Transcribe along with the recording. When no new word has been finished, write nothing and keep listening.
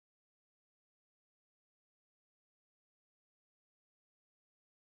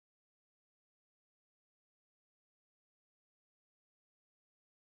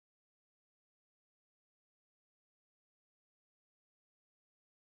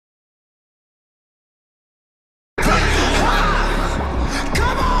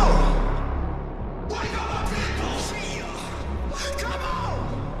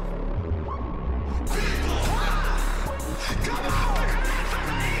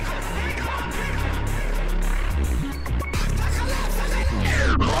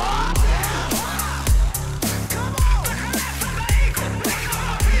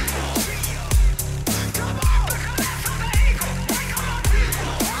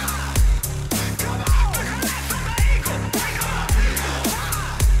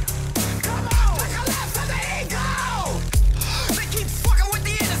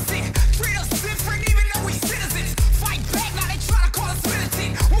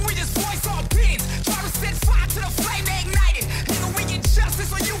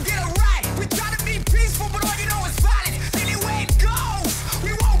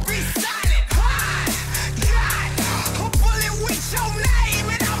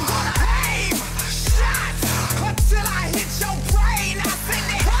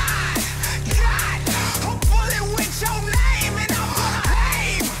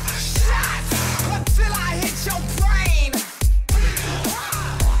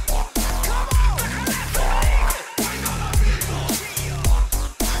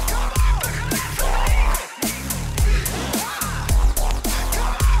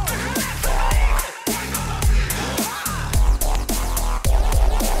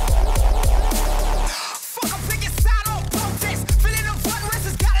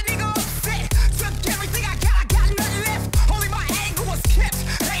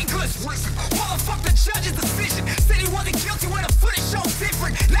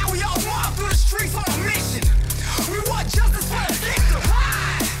Now we all walk through the streets on a mission. We want justice for the victim.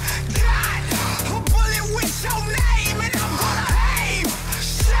 God, a bullet with your name, and I'm gonna aim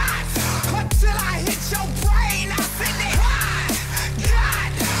shots until I hit your brain. I said that.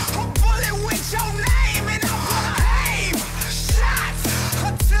 God, a bullet with your name, and I'm gonna aim shots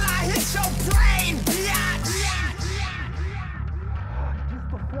until I hit your brain. Biatch. Just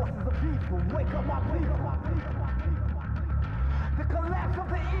the forces of people, wake up my people. The collapse of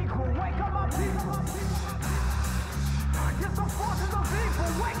the eagle, wake up my people. Just the forces of people,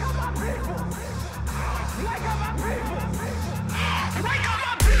 wake up my people. Wake up my people. Wake up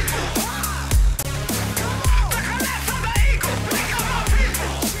my people. Come on. The collapse of the eagle, wake up my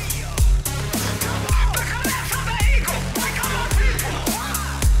people. Come on. The collapse of the eagle, wake up my people. Come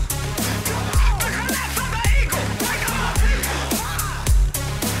on. The collapse of the eagle, wake up my people.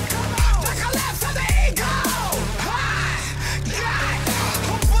 Come on. The collapse of the eagle. God, a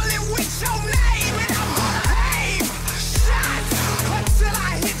bullet with your name, and I'm gonna aim shots until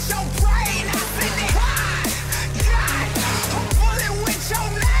I hit your brain. I said that. God, a bullet with your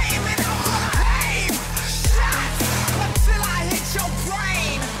name, and I'm gonna aim shots until I hit your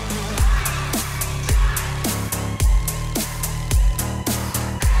brain.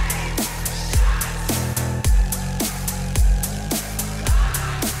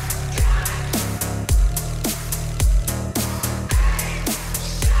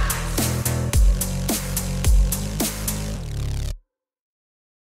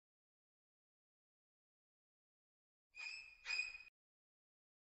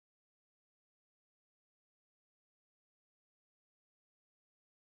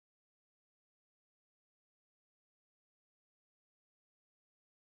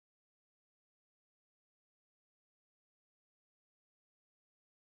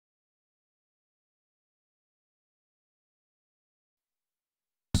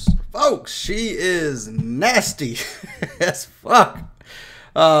 Folks, she is nasty as fuck.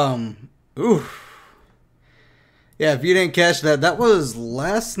 Oof. Yeah, if you didn't catch that, that was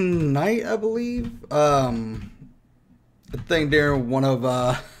last night, I believe. I think during one of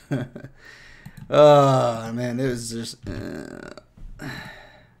man, it was just trying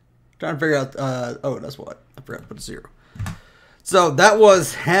to figure out oh, that's what. I forgot to put a 0. So that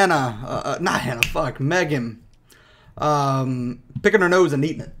was Hannah, not Hannah, fuck, Meghan. Picking her nose and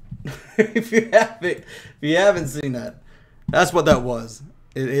eating it. if you haven't seen that, that's what that was.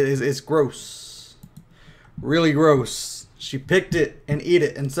 It's gross, really gross. She picked it and eat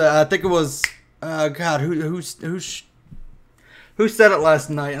it, and so I think it was God, who said it last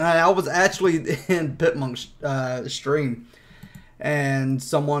night? And I was actually in Pitmonk's stream, and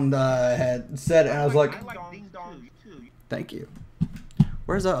someone had said it, and I was like, thank you.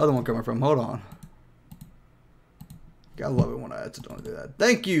 Where's that other one coming from? Hold on. I love it when I accidentally do that.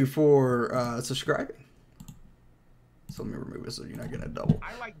 Thank you for subscribing. So let me remove it so you're not getting a double.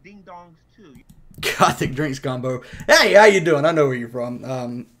 I like ding dongs too. Gothic drinks combo. Hey, how you doing? I know where you're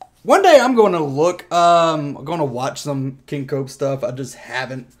from. One day I'm going to look. I'm going to watch some King Cope stuff. I just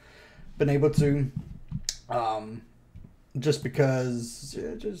haven't been able to. Just because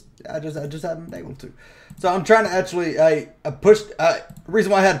I just haven't been able to. So I'm trying to actually I pushed the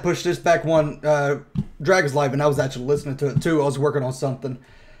reason why I had to push this back one Dragon's Life, and I was actually listening to it too. I was working on something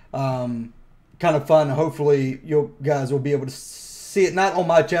kind of fun. Hopefully you guys will be able to see it, not on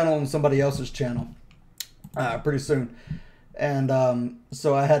my channel, on somebody else's channel pretty soon. And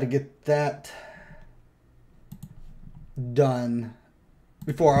so I had to get that done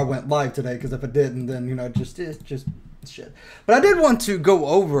before I went live today, because if I didn't, then you know, it's just shit. But I did want to go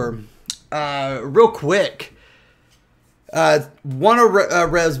over real quick one of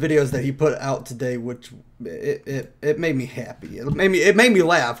Rev's videos that he put out today, which it made me happy. It made me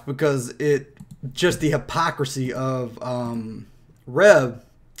laugh, because it just the hypocrisy of Rev.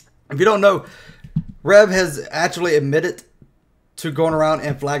 If you don't know, Rev has actually admitted to going around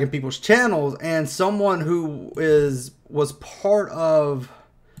and flagging people's channels, and someone who was part of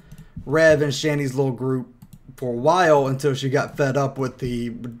Rev and Shanny's little group for a while, until she got fed up with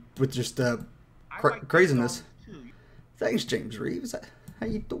just the craziness. Thanks, James Reeves. How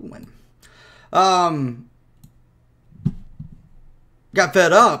you doing? Got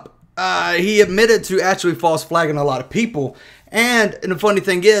fed up. He admitted to actually false flagging a lot of people. And the funny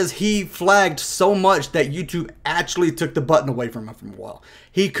thing is, he flagged so much that YouTube actually took the button away from him for a while.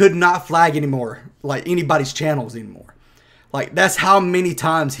 He could not flag anymore, like anybody's channels anymore. Like, that's how many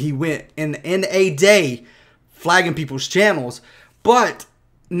times he went in a day flagging people's channels. But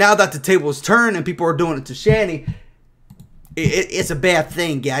now that the tables turned and people are doing it to Shanny, it's a bad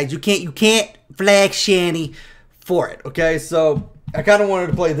thing, guys. You can't flag Shanny for it. Okay, so I kind of wanted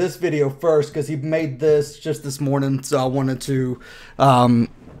to play this video first because he made this just this morning, so I wanted to play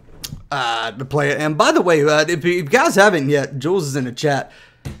it. And by the way, if you guys haven't yet, Jules is in the chat.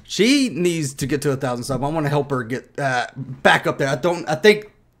 She needs to get to 1,000 subs. I want to help her get back up there. I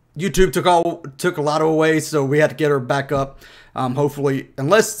think YouTube took a lot away, so we had to get her back up. Hopefully,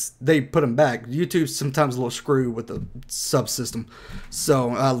 unless they put them back. YouTube's sometimes a little screw with the subsystem.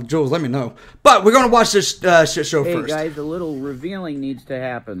 So, Jules, let me know. But we're going to watch this shit show first. Hey, guys, a little revealing needs to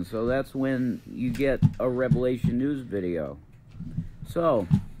happen. So that's when you get a Revelation News video. So...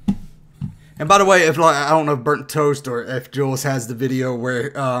 And by the way, if I don't know if Burnt Toast or if Jules has the video where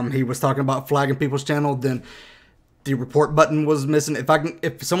he was talking about flagging people's channel, then the report button was missing.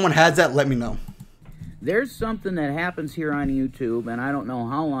 If someone has that, let me know. There's something that happens here on YouTube, and I don't know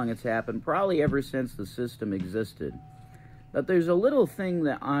how long it's happened, probably ever since the system existed. But there's a little thing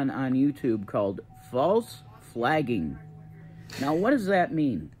that on YouTube called false flagging. Now, what does that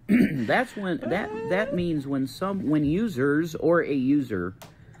mean? That's when that means when users or a user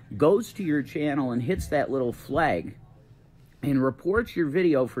goes to your channel and hits that little flag and reports your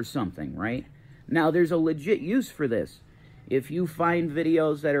video for something, right? Now, there's a legit use for this. If you find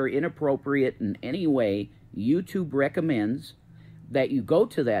videos that are inappropriate in any way, YouTube recommends that you go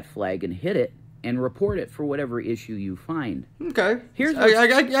to that flag and hit it and report it for whatever issue you find. Okay.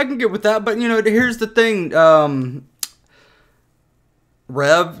 I can get with that, but, you know, here's the thing,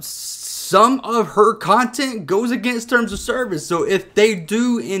 Rev, some of her content goes against terms of service. So if they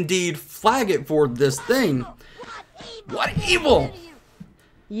do indeed flag it for this thing, what evil?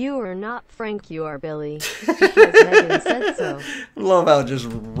 You are not Frank, you are Billy. Because Meghan said so. Love how I just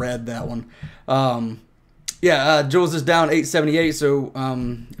read that one. Yeah, Jules is down 878. So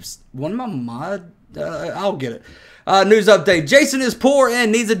one of my mod, I'll get it. News update. Jason is poor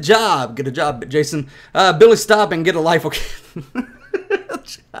and needs a job. Get a job, Jason. Billy, stop and get a life, okay?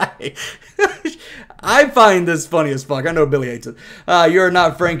 I find this funny as fuck. I know Billy hates it. You're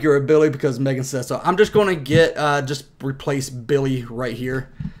not Frank, you're a Billy because Meghan says so. I'm just going to get, just replace Billy right here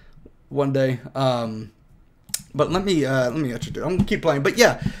one day. But let me actually do it. I'm going to keep playing. But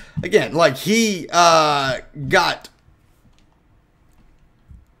yeah, again, like he got,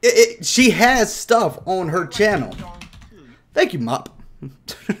 she has stuff on her channel. Thank you, Mop.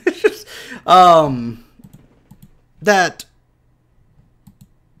 That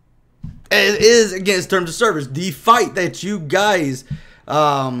it is against terms of service. The fight that you guys,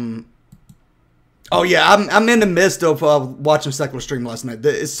 oh yeah, I'm in the midst of watching Secular stream last night.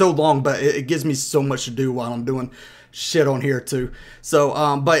 It's so long, but it gives me so much to do while I'm doing shit on here too.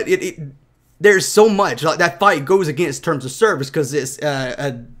 So, but there's so much like that fight goes against terms of service because it's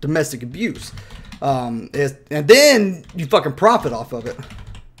a domestic abuse, and then you fucking profit off of it.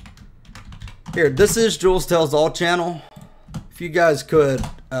 Here, this is Jules Tells All channel. If you guys could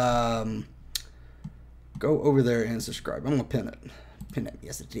go over there and subscribe. I'm gonna pin it. Pin it.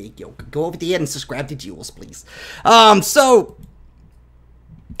 Yes, go over there and subscribe to Jules, please. So,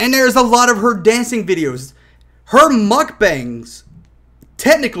 and there's a lot of her dancing videos. Her mukbangs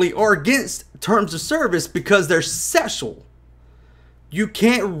technically are against terms of service because they're sexual. You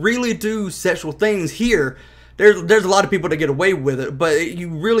can't really do sexual things here. There's a lot of people that get away with it, but you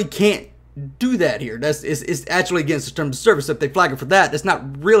really can't do that here. It's actually against the terms of service. If they flag it for that, it's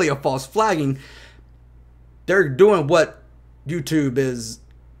not really a false flagging. They're doing what YouTube is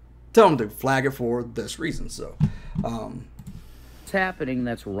telling them to flag it for this reason. So it's happening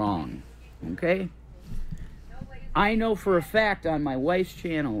that's wrong. Okay, I know for a fact on my wife's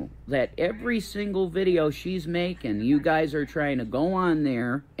channel that every single video she's making, you guys are trying to go on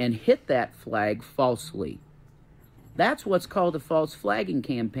there and hit that flag falsely. That's what's called a false flagging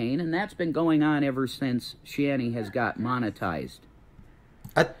campaign, and that's been going on ever since Shanny has got monetized.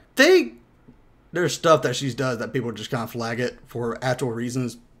 I think there's stuff that she does that people just kind of flag it for actual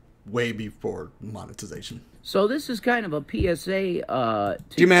reasons way before monetization. So this is kind of a PSA.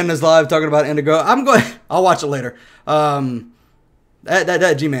 G-Man is live talking about Indigo. I'll watch it later.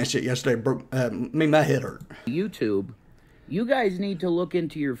 That G-Man shit yesterday made my head hurt. YouTube, you guys need to look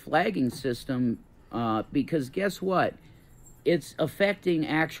into your flagging system. Because guess what? It's affecting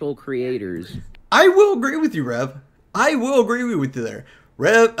actual creators. I will agree with you, Rev. I will agree with you there.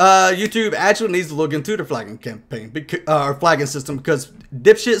 Rev, YouTube actually needs to look into the flagging campaign, or flagging system, because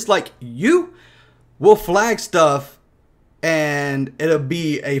dipshits like you will flag stuff and it'll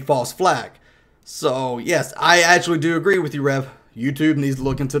be a false flag. So, yes, I actually do agree with you, Rev. YouTube needs to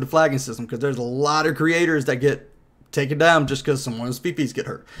look into the flagging system because there's a lot of creators that get taken down just because someone's pee-pees get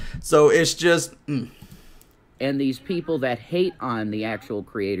hurt. So it's just and these people that hate on the actual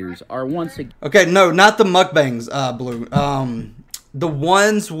creators are once again okay. No, not the mukbangs, Blue. the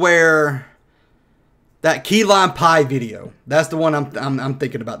ones where that key lime pie video. That's the one I'm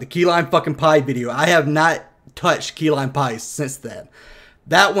thinking about. The key lime fucking pie video. I have not touched key lime pie since then.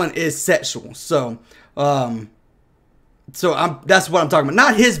 That one is sexual. So, that's what I'm talking about.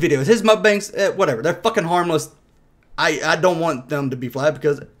 Not his videos. His mukbangs, whatever. They're fucking harmless. I don't want them to be flagged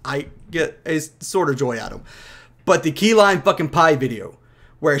because I get a sort of joy out of them. But the key lime fucking pie video,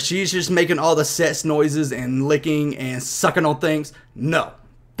 where she's just making all the sex noises and licking and sucking on things, no,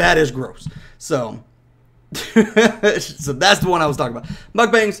 that is gross. So, so that's the one I was talking about.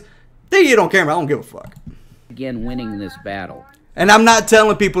 Mukbangs, they get on camera. I don't give a fuck. Again, winning this battle. And I'm not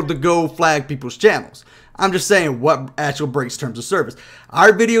telling people to go flag people's channels. I'm just saying what actually breaks terms of service.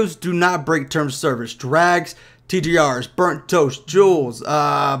 Our videos do not break terms of service. Drags, TGRs, Burnt Toast, Jules,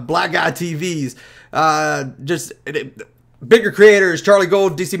 Black Guy TVs, bigger creators, Charlie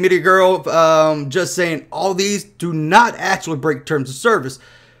Gold, DC Media Girl, just saying all these do not actually break terms of service.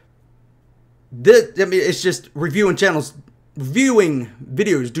 It's just reviewing channels, viewing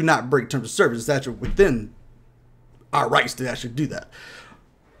videos do not break terms of service. It's actually within our rights to actually do that.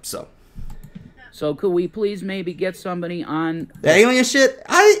 So could we please maybe get somebody on the alien shit?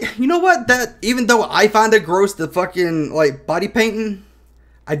 You know what? That even though I find it gross, the fucking like body painting,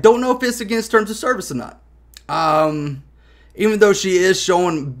 I don't know if it's against terms of service or not. Even though she is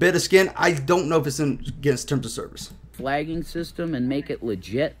showing a bit of skin, I don't know if it's against terms of service. Flagging system and make it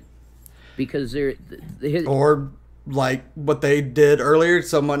legit, because or like what they did earlier,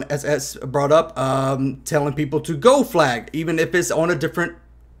 someone has brought up, telling people to go flag, even if it's on a different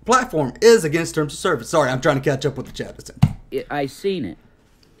platform, is against terms of service. Sorry, I'm trying to catch up with the chat. I seen it.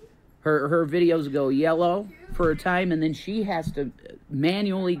 Her videos go yellow for a time, and then she has to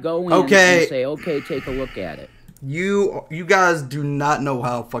manually go in and say, okay, take a look at it. You guys do not know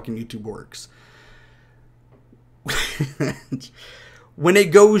how fucking YouTube works. When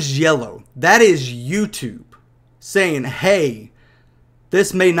it goes yellow, that is YouTube saying, hey,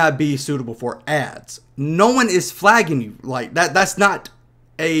 this may not be suitable for ads. No one is flagging you like that. That's not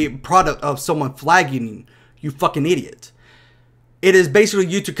a product of someone flagging you, you fucking idiot. It is basically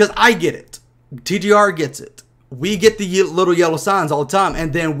YouTube, because I get it. TGR gets it. We get the little yellow signs all the time,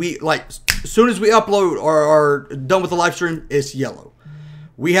 and then we, like, as soon as we upload or are done with the live stream, it's yellow.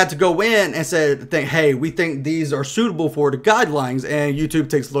 We had to go in and say, hey, we think these are suitable for the guidelines, and YouTube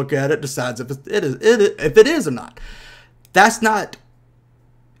takes a look at it, decides if it is or not. That's not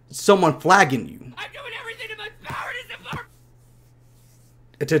someone flagging you. I'm doing everything in my power to support.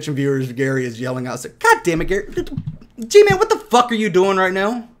 Attention viewers, Gary is yelling out, God damn it, Gary. G-Man, what the fuck are you doing right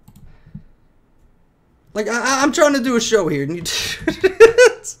now? Like, I'm trying to do a show here.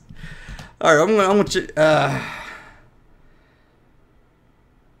 Alright, I'm gonna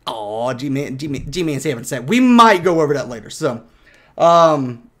oh, G-Man's having sex. We might go over that later. So,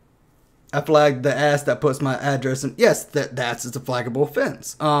 I flagged the ass that puts my address in. Yes, that's a flaggable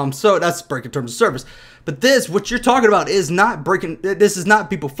offense. So that's breaking terms of service. But this, what you're talking about, is not breaking. This is not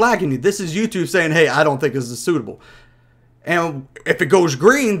people flagging you. This is YouTube saying, hey, I don't think this is suitable. And if it goes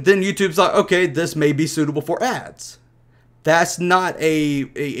green, then YouTube's like, okay, this may be suitable for ads. That's not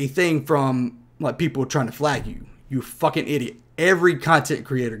a thing from like people trying to flag you. You fucking idiot. Every content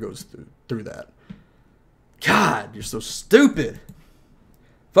creator goes through that. God, you're so stupid.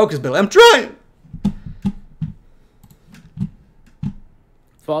 Focus, Billy. I'm trying.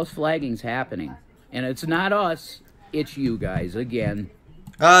 False flagging's happening. And it's not us. It's you guys again.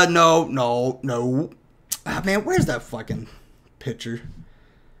 No. Ah, man, where's that fucking picture?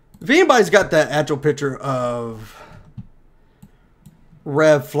 If anybody's got that actual picture of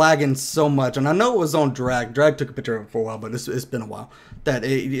Rev flagging so much, and I know it was on Drag. Drag took a picture of it for a while, but it's been a while. That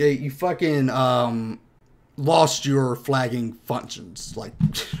you fucking lost your flagging functions. Like,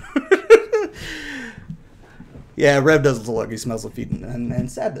 yeah, Rev doesn't look like he smells of feet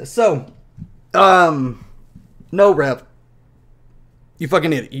and sadness. So, no, Rev, you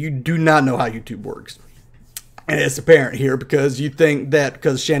fucking idiot. You do not know how YouTube works. And it's apparent here because you think that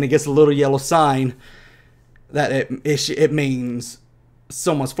because Shanny gets a little yellow sign that it means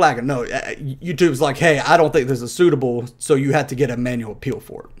someone's flagging. No, YouTube's like, hey, I don't think this is suitable, so you have to get a manual appeal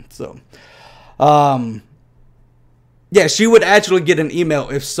for it. So, yeah, she would actually get an email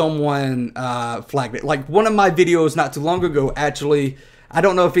if someone flagged it. Like one of my videos not too long ago, actually, I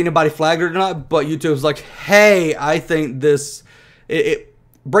don't know if anybody flagged it or not, but YouTube's like, hey, I think this, it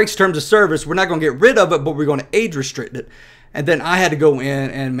breaks terms of service. We're not going to get rid of it, but we're going to age restrict it. And then I had to go in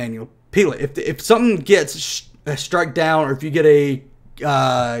and manual appeal it. If something gets struck down, or if you get a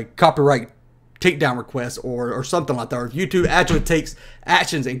copyright takedown request or something like that, or if YouTube actually takes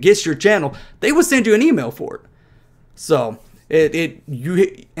actions and gets your channel, they will send you an email for it. So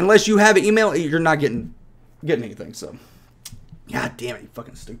unless you have an email, you're not getting anything. So, god damn it, you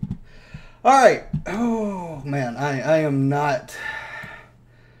fucking stupid. All right. Oh man, I am not.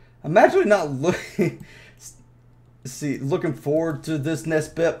 I'm actually not looking forward to this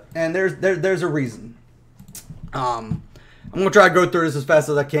next bit, and there's a reason. I'm gonna try to go through this as fast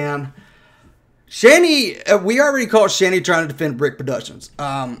as I can. Shanny, we already caught Shanny trying to defend Brick Productions.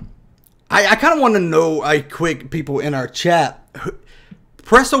 I kind of want to know, quick people in our chat,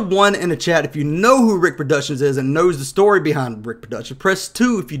 press a 1 in the chat if you know who Rick Productions is and knows the story behind Rick Productions. Press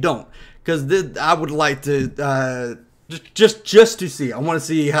 2 if you don't, because I would like to just to see. I want to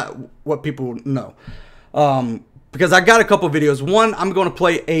see what people know. Because I got a couple videos. One, I'm going to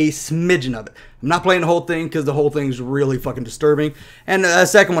play a smidgen of it. I'm not playing the whole thing because the whole thing's really fucking disturbing. And the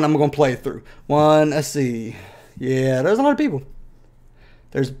second one, I'm going to play it through. One, let's see. Yeah, there's a lot of people.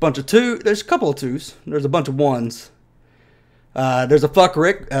 There's a bunch of there's a couple of 2s. There's a bunch of 1s. There's a fuck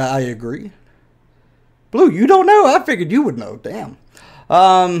Rick. I agree. Blue, you don't know? I figured you would know. Damn.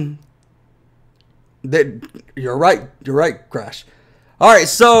 You're right. You're right, Crash. All right,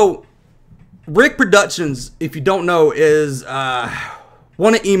 so Rick Productions, if you don't know, is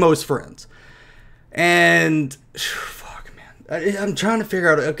one of Emo's friends. And fuck, man, I'm trying to figure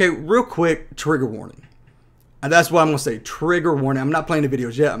out. Okay, real quick, trigger warning. And that's what I'm gonna say. Trigger warning. I'm not playing the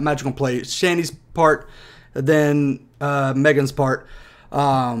videos yet. I'm actually gonna play Shanny's part, then Meghan's part.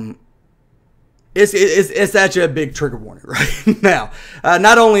 It's actually a big trigger warning right now.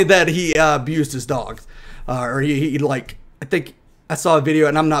 Not only that he abused his dogs, or he like, I think I saw a video,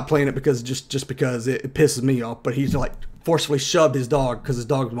 and I'm not playing it because just because it pisses me off, but he's like forcefully shoved his dog because his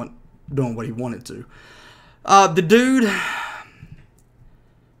dog wasn't doing what he wanted to. The dude,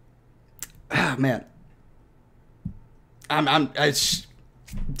 man, I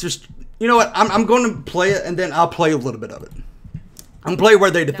just, you know what? I'm going to play it, and then I'll play a little bit of it. I'm play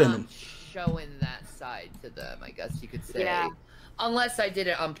where they defend him. Showing that side to them, I guess you could say. Yeah. Unless I did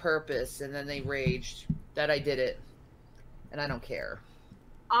it on purpose, and then they raged that I did it, and I don't care.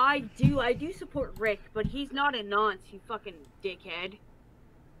 I do support Rick, but he's not a nonce, you fucking dickhead.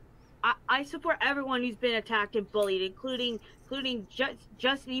 I support everyone who's been attacked and bullied, including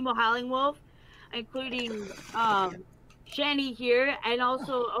Justin Emo Howling Wolf, including Shanny here, and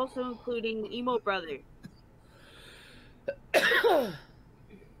also including Emo Brother.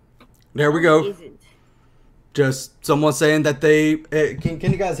 There we go. Isn't. Just someone saying that they can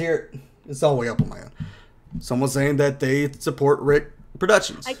you guys hear it? It's all the way up on my end. Someone saying that they support Rick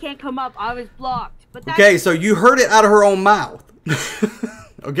Productions. I can't come up. I was blocked. But that's Okay, so you heard it out of her own mouth.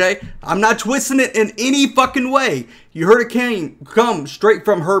 Okay? I'm not twisting it in any fucking way. You heard it come straight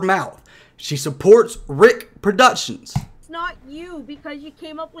from her mouth. She supports Rick Productions. It's not you because you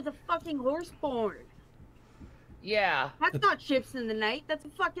came up with a fucking horse porn. Yeah. That's not ships in the night. That's a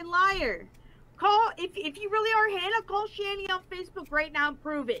fucking liar. Call if you really are Hannah. Call Shanny on Facebook right now and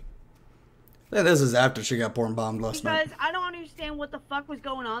prove it. Yeah, this is after she got porn bombed last night. Because I don't understand what the fuck was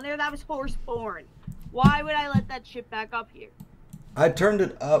going on there. That was horse porn. Why would I let that shit back up here? I turned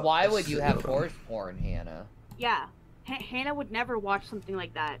it up. Why would you have horse porn, Hannah? Yeah, Hannah would never watch something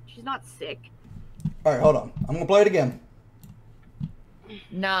like that. She's not sick. All right, hold on. I'm gonna play it again.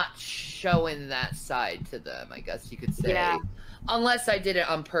 Not showing that side to them, I guess you could say. Yeah. Unless I did it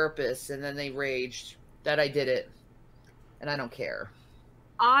on purpose, and then they raged that I did it, and I don't care.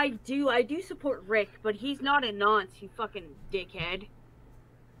 I do support Rick, but he's not a nonce, you fucking dickhead.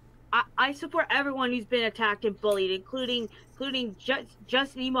 I support everyone who's been attacked and bullied, including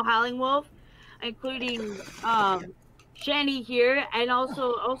Justin Emo Howling Wolf, including Shanny here, and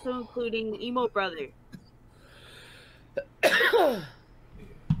also including Emo Brother.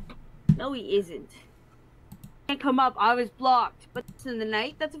 No, he isn't. Can't come up. I was blocked. But it's in the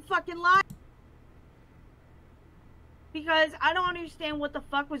night. That's a fucking lie. Because I don't understand what the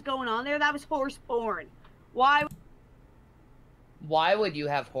fuck was going on there. That was horse porn. Why would you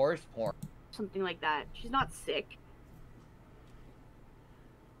have horse porn? something like that? She's not sick.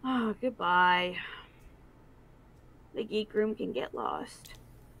 Oh, goodbye. The geek room can get lost.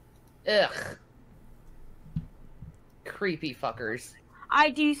 Ugh. Creepy fuckers. I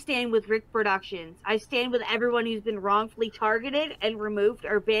do stand with Rick Productions. I stand with everyone who's been wrongfully targeted and removed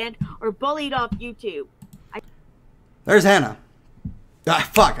or banned or bullied off YouTube. There's Hannah. Ah,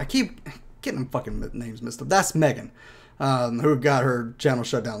 fuck. I keep getting them fucking names mixed up. That's Meghan, who got her channel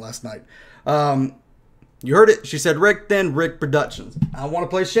shut down last night. You heard it. She said Rick, then Rick Productions. I want to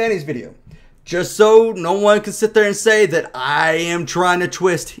play Shanny's video. Just so no one can sit there and say that I am trying to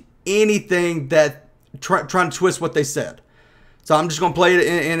twist anything that... trying to twist what they said. So I'm just going to play it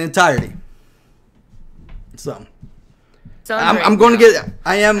in entirety. So son. I'm going to get.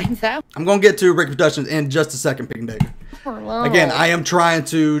 I'm going to get to Rick Productions in just a second, Pink David. Again, I am trying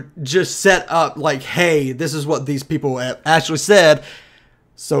to just set up like, hey, this is what these people have actually said,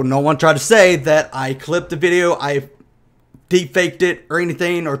 so no one tried to say that I clipped the video, I deepfaked it or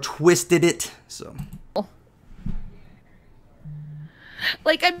anything or twisted it. So,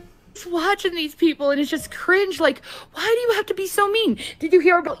 like, I'm just watching these people and it's just cringe. Like, why do you have to be so mean? Did you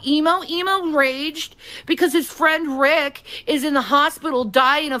hear about Emo? Emo raged because his friend Rick is in the hospital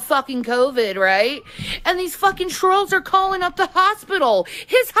dying of fucking COVID, right? And these fucking trolls are calling up the hospital,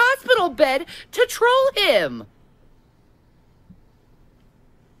 his hospital bed, to troll him.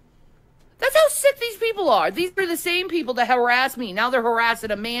 That's how sick these people are. These are the same people that harass me. Now they're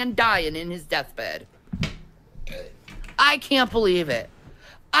harassing a man dying in his deathbed. I can't believe it.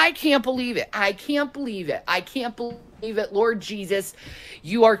 I can't believe it. I can't believe it. I can't believe it. Lord Jesus,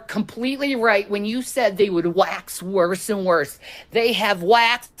 you are completely right when you said they would wax worse and worse. They have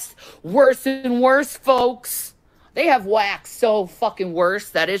waxed worse and worse, folks. They have waxed so fucking worse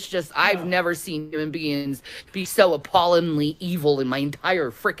that it's just, I've never seen human beings be so appallingly evil in my entire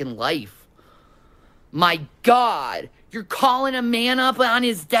freaking life. My God, you're calling a man up on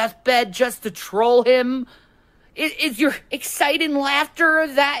his deathbed just to troll him? Is your exciting laughter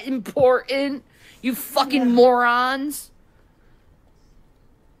that important? You fucking morons.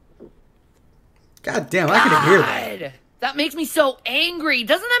 God damn, I can hear that. That makes me so angry.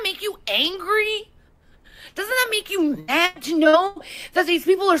 Doesn't that make you angry? Doesn't that make you mad to know that these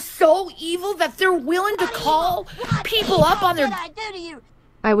people are so evil that they're willing to call people up on their...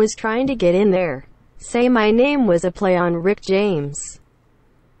 I was trying to get in there. Say my name was a play on Rick James.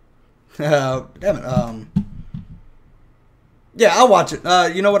 Damn it. Yeah, I'll watch it.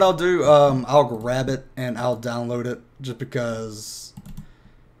 You know what I'll do? I'll grab it and I'll download it just because.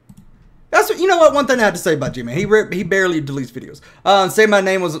 That's what, you know what? One thing I have to say about G-Man, he barely deletes videos. Say my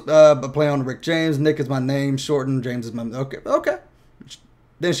name was a play on Rick James. Nick is my name. Shortened. James is my okay.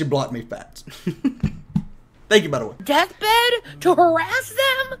 Then she blocked me fast. Thank you, by the way. Deathbed to harass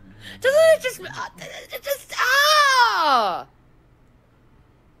them? Doesn't it just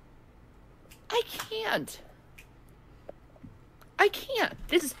I can't. I can't.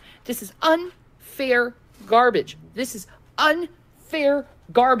 This is unfair garbage. This is unfair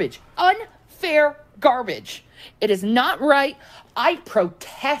garbage. Unfair garbage. It is not right. I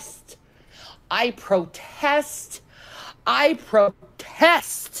protest. I protest. I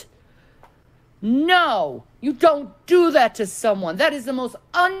protest. No, you don't do that to someone. That is the most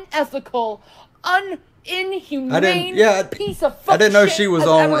unethical, inhumane piece of fuck shit I didn't know she was I've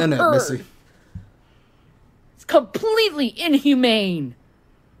all ever in it, heard. Missy. Completely inhumane.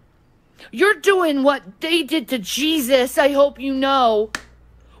 You're doing what they did to Jesus, I hope you know.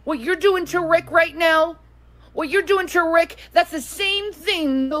 What you're doing to Rick right now, what you're doing to Rick, that's the same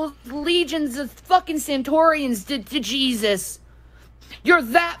thing those legions of fucking Centaurians did to Jesus. You're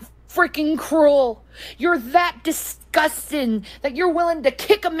that freaking cruel. You're that disgusting that you're willing to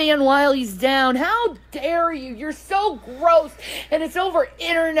kick a man while he's down. How dare you? You're so gross, and it's over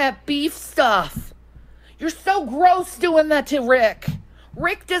internet beef stuff. You're so gross doing that to Rick.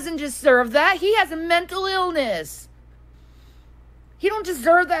 Rick doesn't deserve that. He has a mental illness. He don't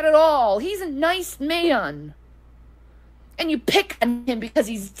deserve that at all. He's a nice man. And you pick on him because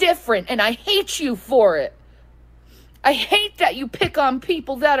he's different, and I hate you for it. I hate that you pick on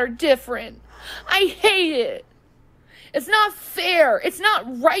people that are different. I hate it. It's not fair. It's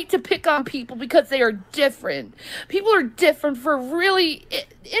not right to pick on people because they are different. People are different for really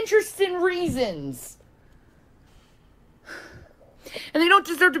interesting reasons. And they don't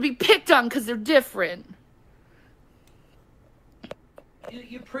deserve to be picked on because they're different.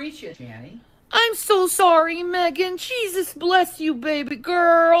 You preach it, Shanny. I'm so sorry, Meghan. Jesus bless you, baby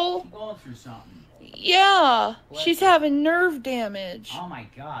girl. I'm going through something. Yeah, Bless she's you. having nerve damage. Oh my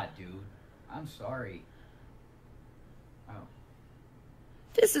God, dude. I'm sorry. Oh,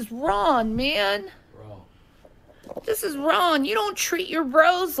 This is wrong, man. bro. This is wrong. You don't treat your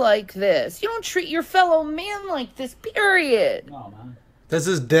bros like this. You don't treat your fellow man like this, period. No, man. This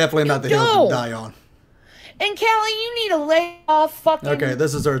is definitely not the hill don't. to die on. And Callie, you need to lay off fucking... Okay,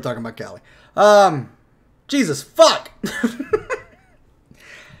 this is her talking about Callie. Jesus, fuck.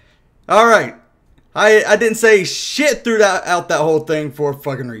 All right. I didn't say shit out that whole thing for a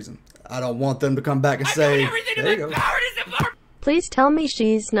fucking reason. I don't want them to come back and say, there you go. Please tell me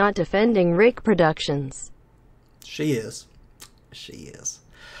she's not defending Rick Productions. She is. She is.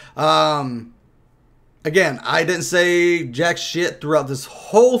 Again, I didn't say jack shit throughout this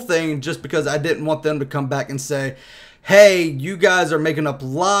whole thing just because I didn't want them to come back and say, hey, you guys are making up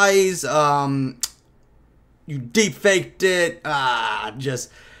lies. you deep faked it,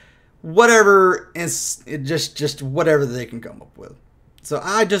 just whatever, and just whatever they can come up with. So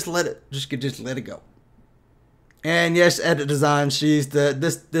I just let it go. And yes, edit design, this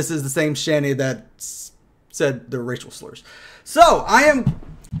is the same Shanny that said the racial slurs. So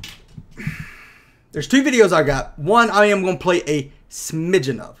there's 2 videos I got. One I am going to play a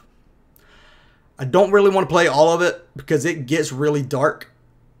smidgen of. I don't really want to play all of it because it gets really dark.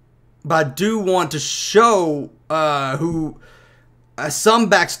 But I do want to show some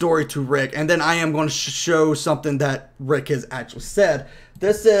backstory to Rick, and then I am going to show something that Rick has actually said.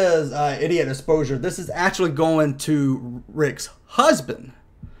 This is idiot exposure. This is actually going to Rick's husband,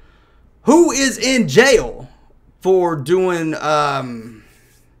 who is in jail for doing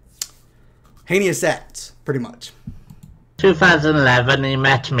heinous acts, pretty much. 2011, he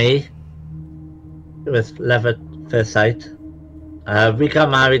met me. It was love at first sight. We got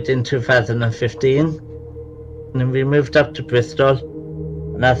married in 2015, and we moved up to Bristol,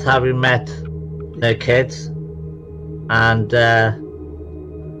 and that's how we met the kids. And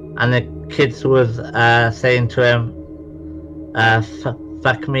the kids was saying to him,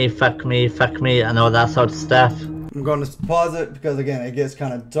 fuck me, fuck me, fuck me, and all that sort of stuff. I'm going to pause it because, again, it gets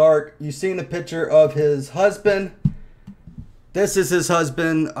kind of dark. You've seen a picture of his husband. This is his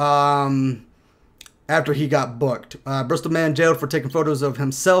husband after he got booked. Bristol man jailed for taking photos of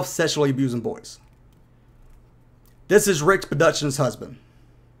himself sexually abusing boys. This is Rick's Productions husband.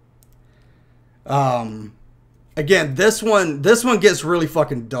 Again, this one gets really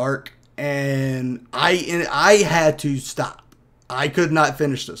fucking dark, and I had to stop. I could not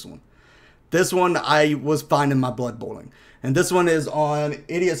finish this one. This one I was finding my blood boiling, and this one is on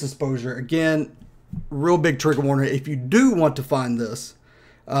Idiot's Exposure. Again, real big trigger warning if you do want to find this,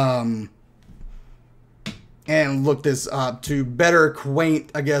 and look this up to better acquaint,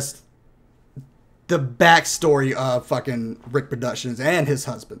 I guess, the backstory of fucking Rick Productions and his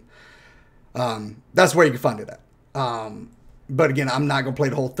husband. That's where you can find it at. But again, I'm not going to play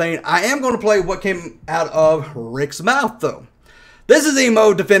the whole thing. I am going to play what came out of Rick's mouth, though. This is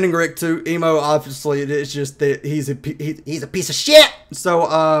Emo defending Rick, too. Emo, obviously, it's just that he's a piece of shit. So,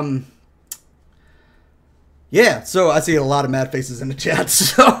 yeah. So, I see a lot of mad faces in the chat.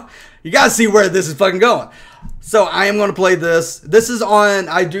 So, you got to see where this is fucking going. So, I am going to play this. This is on,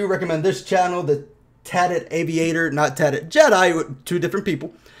 I do recommend this channel, the Tatted Aviator, not Tatted Jedi, 2 different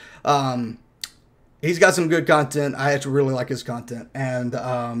people. He's got some good content. I actually really like his content. And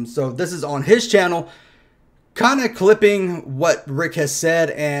so this is on his channel, kind of clipping what Rick has said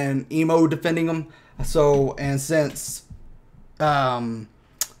and Emo defending him. So, and since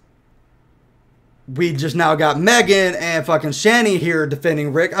we just now got Meghan and fucking Shanny here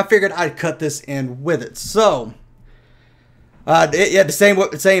defending Rick, I figured I'd cut this in with it. So, yeah,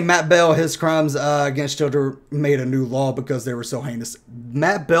 the same Matt Bell, his crimes against children made a new law because they were so heinous.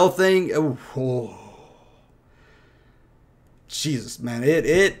 Matt Bell thing, oh, Jesus, man,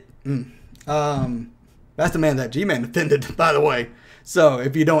 that's the man that G-Man defended, by the way. So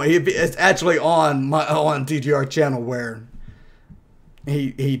if you don't, it's actually on TGR channel where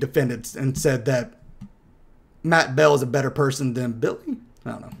he defended and said that Matt Bell is a better person than Billy.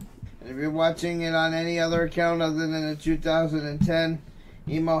 I don't know. If you're watching it on any other account other than the 2010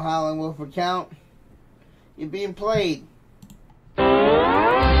 Emo Howlin' Wolf account, you're being played.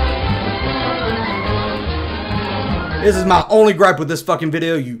 This is my only gripe with this fucking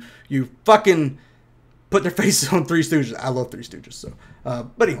video. You fucking put their faces on Three Stooges. I love Three Stooges, so.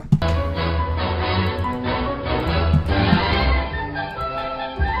 But anyway.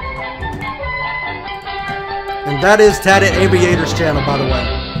 And that is Tatted Aviator's channel, by the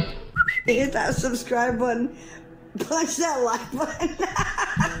way. Hit that subscribe button. Punch that like button.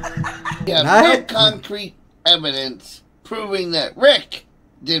 Yeah, no concrete evidence proving that Rick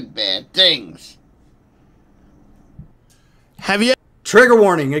did bad things. Have you Trigger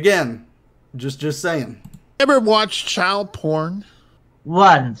warning again. Just saying. ever watched child porn?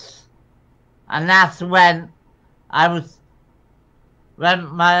 Once. And that's when when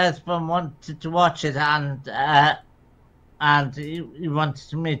my husband wanted to watch it, and he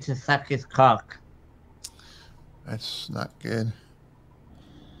wanted me to suck his cock. That's not good.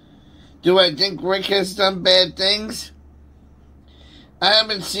 Do I think Rick has done bad things? I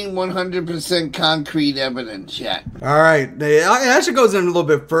haven't seen 100% concrete evidence yet. All right. It actually goes in a little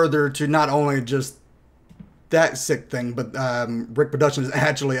bit further to not only just that sick thing, but Rick Productions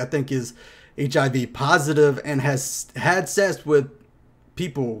actually, I think, is HIV positive and has had sex with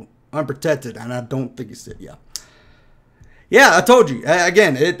people unprotected, and I don't think he said, yeah. Yeah, I told you.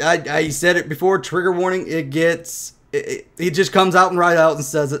 Again, I said it before, trigger warning, it just comes out and right out and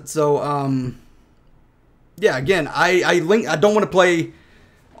says it. So, yeah, again, I don't want to play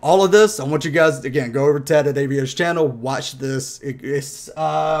all of this. I want you guys, again, go over to Ted at AVO's channel, watch this. It's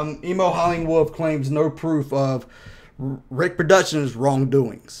Emo Howling Wolf claims no proof of Rick Productions'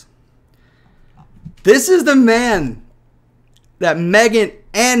 wrongdoings. This is the man that Meghan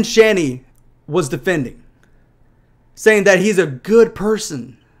and Shanny was defending, saying that he's a good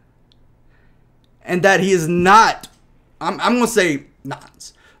person and that he is not, I'm going to say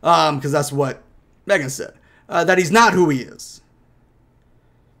not, because that's what Meghan said, that he's not who he is.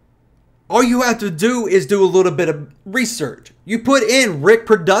 All you have to do is do a little bit of research. You put in Rick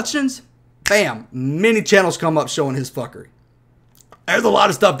Productions, bam, many channels come up showing his fuckery. There's a lot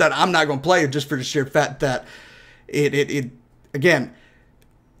of stuff that I'm not going to play just for the sheer fact that it again,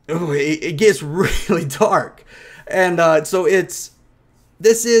 it gets really dark. And so this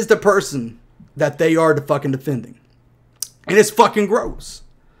is the person that they are fucking defending. And it's fucking gross.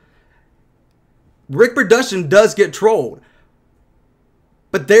 Rick Production does get trolled.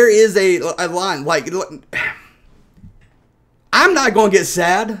 But there is a line, like, I'm not going to get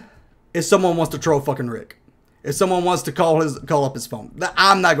sad if someone wants to troll fucking Rick. If someone wants to call up his phone.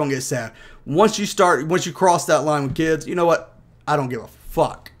 I'm not going to get sad. Once you cross that line with kids, you know what? I don't give a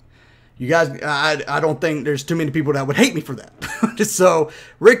fuck. You guys, I don't think there's too many people that would hate me for that. So,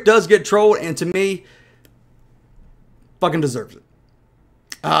 Rick does get trolled, and to me, fucking deserves it.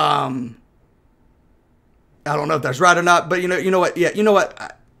 I don't know if that's right or not, but you know what? Yeah, you know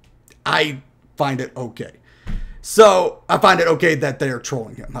what? I find it okay. So I find it okay that they are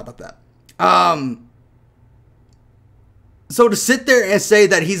trolling him. How about that? So to sit there and say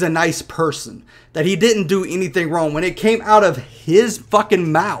that he's a nice person, that he didn't do anything wrong when it came out of his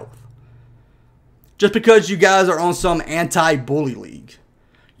fucking mouth, just because you guys are on some anti-bully league,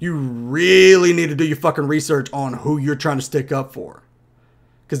 you really need to do your fucking research on who you're trying to stick up for.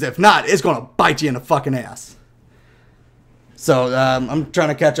 Because if not, it's going to bite you in the fucking ass. So, I'm trying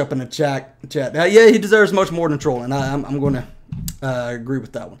to catch up in the chat. Yeah, he deserves much more than trolling. I'm going to agree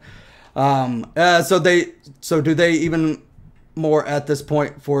with that one. So do they even more at this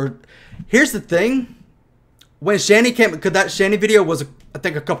point for... Here's the thing. When Shanny came... Because that Shanny video was, I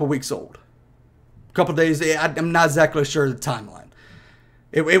think, a couple weeks old. A couple days. I'm not exactly sure of the timeline.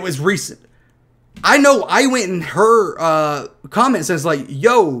 It was recent. I know I went in her comments and it's like,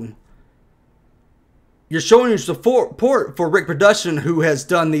 yo, you're showing your support for Rick Production, who has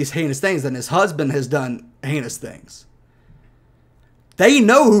done these heinous things, and his husband has done heinous things. They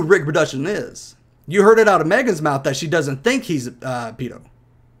know who Rick Production is. You heard it out of Meghan's mouth that she doesn't think he's pedo.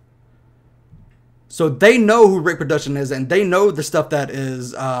 So they know who Rick Production is, and they know the stuff that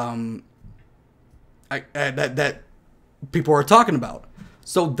is that people are talking about.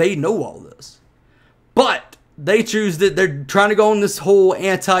 So they know all this. But they choose that they're trying to go on this whole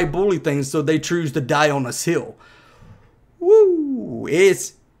anti-bully thing, so they choose to die on this hill. Woo!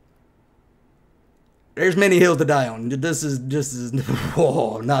 There's many hills to die on. This is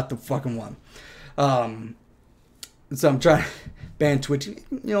whoa, not the fucking one. So I'm trying to ban Twitch. You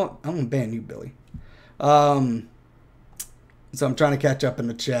know what? I'm gonna ban you, Billy. So I'm trying to catch up in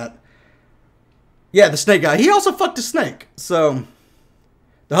the chat. Yeah, the snake guy. He also fucked a snake. So.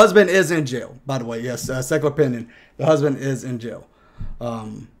 The husband is in jail, by the way. Yes, secular opinion. The husband is in jail.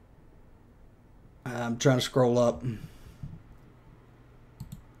 I'm trying to scroll up.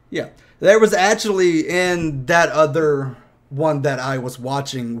 Yeah. There was actually in that other one that I was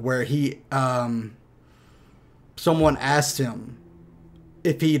watching where he, someone asked him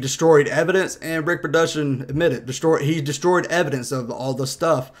if he destroyed evidence, and Rick Production admitted he destroyed evidence of all the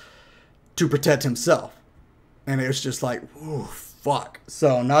stuff to protect himself. And it was just like, whew. Fuck.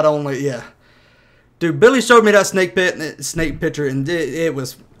 So not only, yeah, dude, Billy showed me that snake picture, and it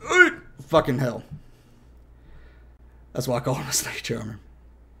was fucking hell. That's why I call him a snake charmer.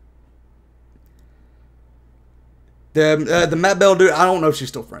 The Matt Bell dude, I don't know if she's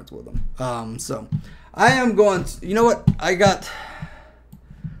still friends with him. So I am going to, you know what?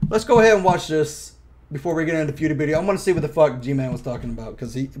 Let's go ahead and watch this before we get into Foodie Beauty. I want to see what the fuck G-Man was talking about,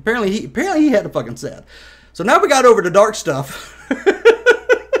 because he apparently he had a fucking sad. So now we got over to dark stuff.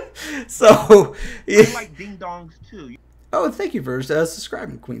 So yeah. I like ding dongs too. Oh, thank you for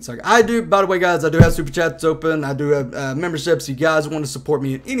subscribing, Queen Saga. I do, by the way, guys, I do have super chats open. I do have memberships. You guys want to support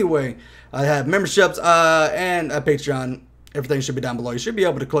me in any way, I have memberships and a Patreon. Everything should be down below. You should be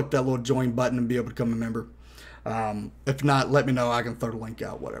able to click that little join button and be able to become a member. If not, let me know. I can throw the link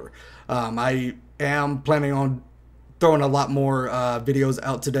out, whatever. I am planning on throwing a lot more videos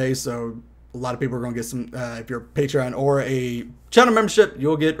out today, so a lot of people are going to get some, if you're a Patreon or a channel membership,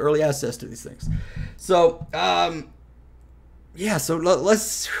 you'll get early access to these things. So, yeah, so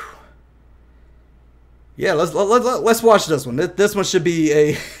let's, Yeah, let's watch this one. This one should be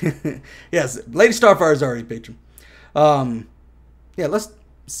a yes. Lady Starfire is already patron. Yeah, let's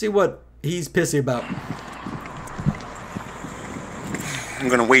see what he's pissy about. I'm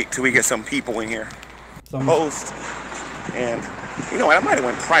gonna wait till we get some people in here. Post, and you know what? I might have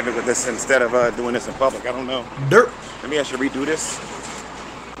went private with this instead of doing this in public. I don't know. Dirt. Maybe I should redo this.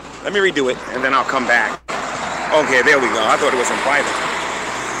 Let me redo it, and then I'll come back. Okay, there we go. I thought it was in private.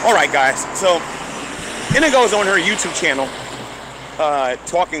 All right, guys. So Indigo's on her YouTube channel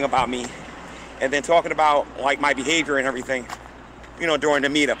talking about me, and then talking about like my behavior and everything, you know, during the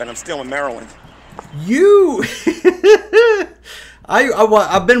meetup, and I'm still in Maryland. You,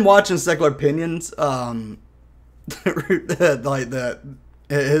 I've been watching Secular Opinions, like that,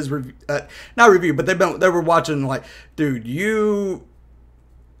 his review, not review, but they were watching like, dude,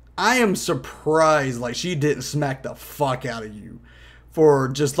 I am surprised like she didn't smack the fuck out of you for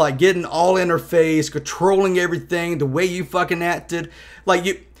just like getting all in her face, controlling everything, the way you fucking acted.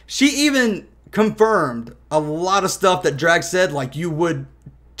 Like she even confirmed a lot of stuff that Drag said, like you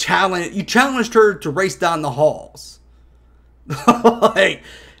challenged her to race down the halls. Like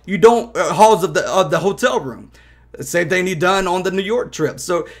you don't, halls of the hotel room. The same thing he done on the New York trip.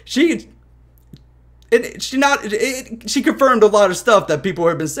 So she confirmed a lot of stuff that people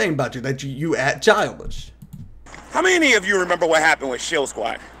have been saying about you, that you act childish. How many of you remember what happened with Shill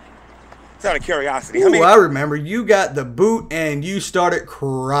Squad? It's out of curiosity. Ooh, I remember. You got the boot and you started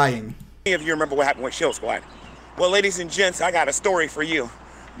crying. How many of you remember what happened with Shill Squad? Well, ladies and gents, I got a story for you.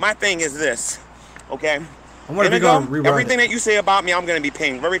 My thing is this, okay? Everything that you say about me, I'm going to be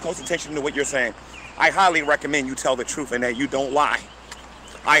paying very close attention to what you're saying. I highly recommend you tell the truth and that you don't lie.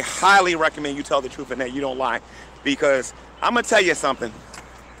 I highly recommend you tell the truth and that you don't lie, because I'm gonna tell you something.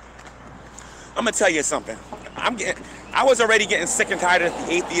 I was already getting sick and tired of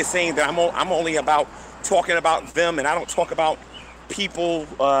the atheists saying that I'm only about talking about them, and I don't talk about people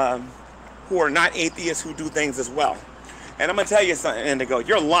who are not atheists who do things as well. And I'm gonna tell you something, Indigo.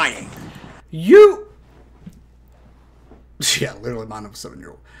 You're lying. Yeah, literally, mine of a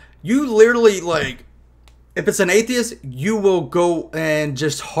 7-year-old. You literally like. If it's an atheist, you will go and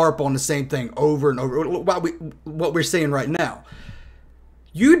just harp on the same thing over and over. What we're saying right now.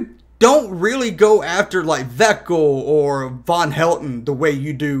 You don't really go after like Veckel or Von Helton the way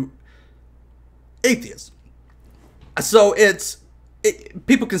you do atheists. So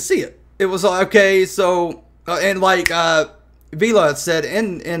people can see it. It was like, okay, so, and like Vila said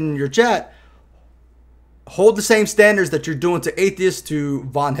in your chat, hold the same standards that you're doing to atheists to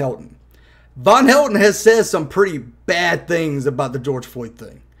Von Helton. Von Helton has said some pretty bad things about the George Floyd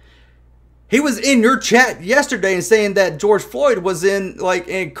thing. He was in your chat yesterday and saying that George Floyd was in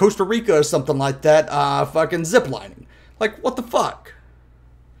Costa Rica or something like that, fucking ziplining. Like, what the fuck?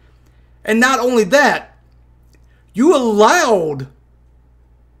 And not only that, you allowed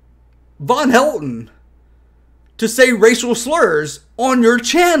Von Helton to say racial slurs on your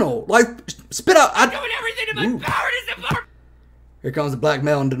channel. Like, spit out. I'm doing everything in my power to support. Here comes the black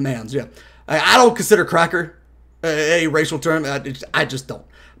male and demands. Yeah. I don't consider cracker a racial term. I just don't.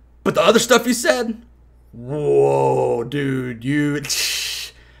 But the other stuff you said, whoa, dude, you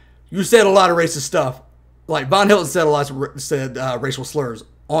said a lot of racist stuff. Like Von Hilton said racial slurs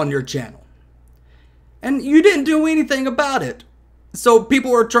on your channel, and you didn't do anything about it. So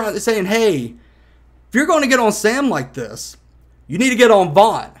people are saying, hey, if you're going to get on Sam like this, you need to get on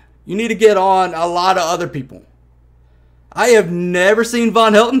Von. You need to get on a lot of other people. I have never seen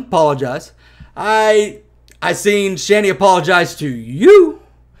Von Helton apologize. I seen Shanny apologize to you.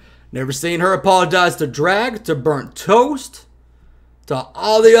 Never seen her apologize to Drag, to Burnt Toast, to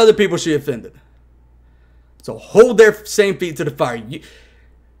all the other people she offended. So hold their same feet to the fire.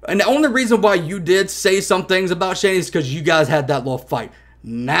 And the only reason why you did say some things about Shanny is because you guys had that little fight.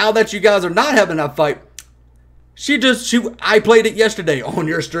 Now that you guys are not having that fight, I played it yesterday on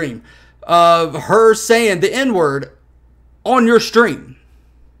your stream of her saying the N-word on your stream.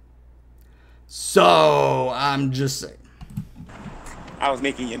 So, I'm just saying. I was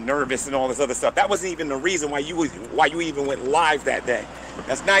making you nervous and all this other stuff. That wasn't even the reason why you even went live that day.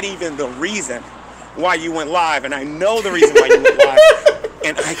 That's not even the reason why you went live, and I know the reason why you went live.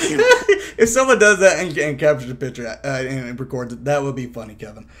 And I can. If someone does that and captures a picture and records it, that would be funny,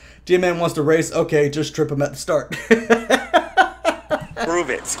 Kevin. G-Man wants to race. Okay, just trip him at the start. Prove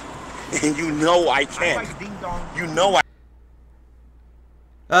it. And you know I can. You know I.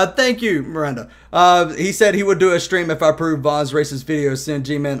 Thank you, Miranda. He said he would do a stream if I approved Von's racist videos, send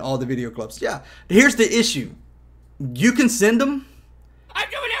G-Man all the video clips. Yeah, here's the issue. You can send them. I'm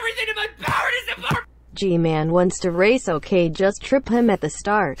doing everything in my power to support. G-Man wants to race, okay, just trip him at the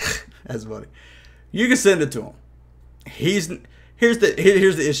start. That's funny. You can send it to him. Here's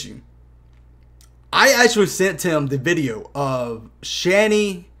the issue. I actually sent him the video of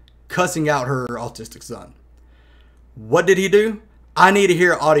Shanny cussing out her autistic son. What did he do? I need to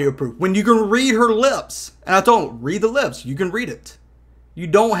hear audio proof. When you can read her lips, and I told him, read the lips. You can read it. You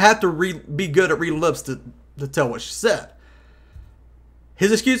don't have to be good at reading lips to tell what she said.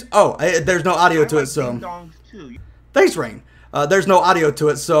 His excuse? Oh, there's no audio to it, so. Thanks, Rain. There's no audio to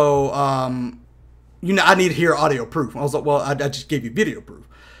it, so you know, I need to hear audio proof. I was like, well, I just gave you video proof.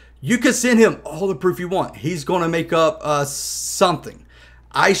 You can send him all the proof you want. He's gonna make up something.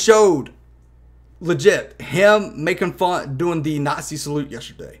 I showed legit him making fun, doing the Nazi salute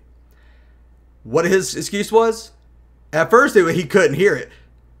yesterday. What his excuse was? At first, he couldn't hear it.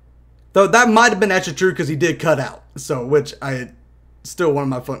 Though that might have been actually true because he did cut out. So, which still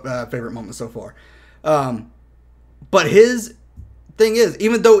one of my favorite moments so far. But his thing is,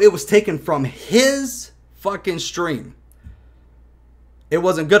 even though it was taken from his fucking stream, it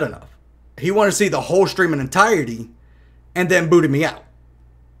wasn't good enough. He wanted to see the whole stream in entirety and then booted me out.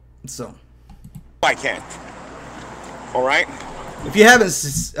 So. I can't. All right. If you haven't,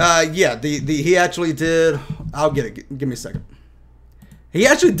 yeah, he actually did. I'll get it. Give me a second. He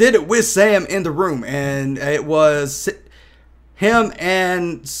actually did it with Sam in the room, and it was him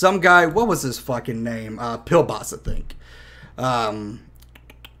and some guy. What was his fucking name? Pillbots, I think.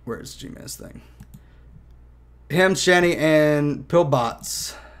 Where's G-Man's thing? Him, Shanny, and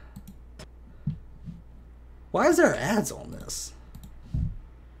Pillbots. Why is there ads on this?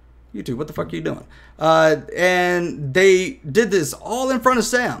 YouTube, what the fuck are you doing? And they did this all in front of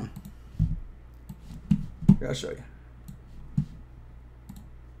Sam. Here, I'll show you.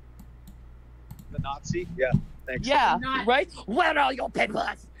 The Nazi? Yeah, thanks. Yeah, right? Where are your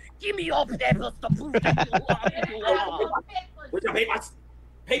papers? Give me your papers to prove that you are. Where's your papers?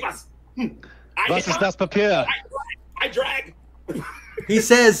 Papers. Was ist das Papier? I drag. He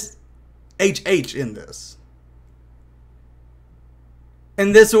says HH in this.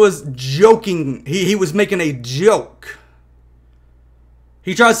 And this was joking. He was making a joke.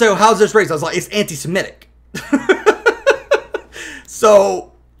 He tried to say, oh, how's this race? I was like, it's anti-Semitic.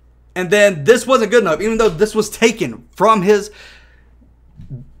 So, and then this wasn't good enough. Even though this was taken from his...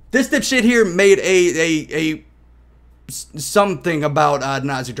 This dipshit here made a something about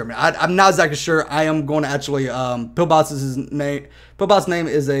Nazi Germany. I'm not exactly sure. I am going to actually... Pillbots is his name. Pillbots' name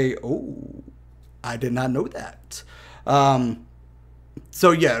is a... Oh, I did not know that.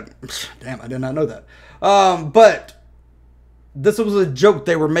 So yeah, damn, I did not know that. But this was a joke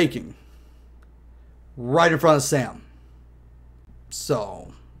they were making right in front of Sam. So,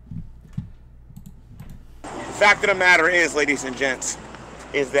 Fact of the matter is, ladies and gents,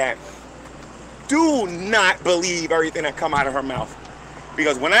 is that do not believe everything that come out of her mouth,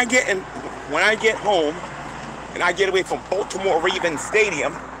 because when I get home and I get away from Baltimore Ravens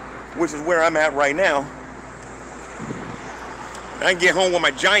Stadium, which is where I'm at right now. I get home when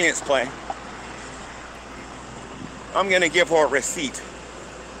my Giants play, I'm going to give her a receipt.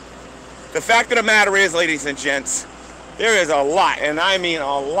 The fact of the matter is, ladies and gents, there is a lot, and I mean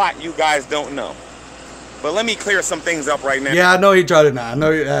a lot, you guys don't know. But let me clear some things up right now. Yeah, I know he tried to deny. I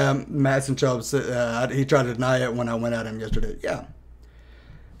know Madison Chubbs, he tried to deny it when I went at him yesterday. Yeah.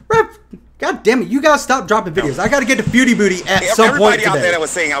 Rep, God damn it, you guys stop dropping videos. I got to get to Foodie Beauty at some point today. Everybody out there that was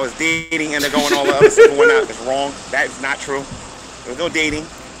saying I was dating and they're going all the other stuff going out is wrong. That is not true. There's no dating,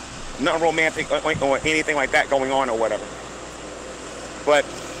 nothing romantic or anything like that going on or whatever. But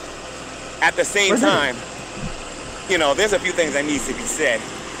at the same time, you know, there's a few things that needs to be said,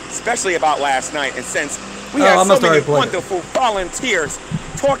 especially about last night. And since we had so many wonderful volunteers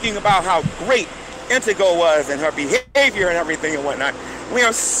talking about how great Indigo was and her behavior and everything and whatnot, we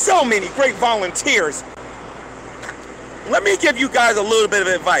have so many great volunteers. Let me give you guys a little bit of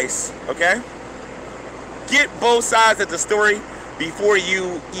advice, okay? Get both sides of the story before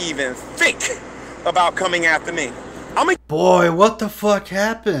you even think about coming after me. Boy, what the fuck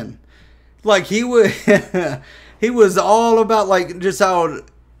happened? Like, he was all about, like, just how,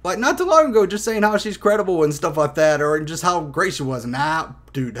 like, not too long ago, just saying how she's credible and stuff like that, or just how great she was. Nah,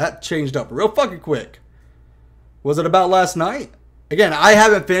 dude, that changed up real fucking quick. Was it about last night? Again, I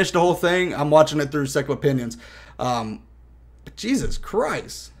haven't finished the whole thing. I'm watching it through Second Opinions. But Jesus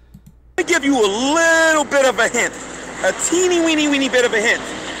Christ. Let me give you a little bit of a hint. A teeny weeny bit of a hint.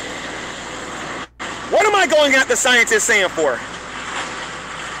 What am I going after Scientist Sam for?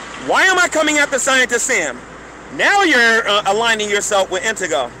 Why am I coming after Scientist Sam? Now you're aligning yourself with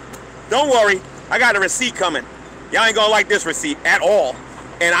Indigo. Don't worry, I got a receipt coming. Y'all ain't gonna like this receipt at all.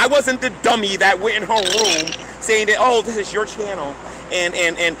 And I wasn't the dummy that went in her room saying that, oh, this is your channel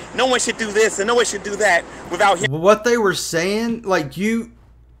and no one should do this and no one should do that without him. What they were saying, like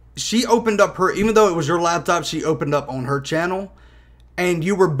she opened up her, even though it was your laptop, she opened up on her channel, and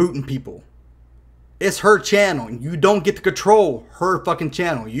you were booting people. It's her channel. You don't get to control her fucking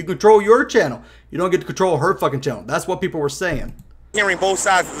channel. You control your channel. You don't get to control her fucking channel. That's what people were saying. Hearing both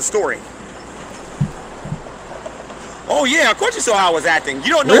sides of the story. Oh yeah, of course you saw how I was acting. You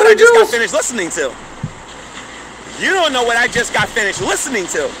don't know what I just got finished listening to. You don't know what I just got finished listening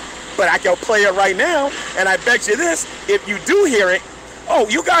to. But I can play it right now, and I bet you this, if you do hear it, oh,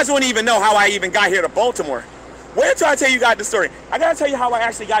 you guys don't even know how I even got here to Baltimore. Wait till I tell you guys the story. I gotta tell you how I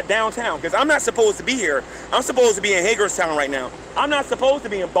actually got downtown, because I'm not supposed to be here. I'm supposed to be in Hagerstown right now. I'm not supposed to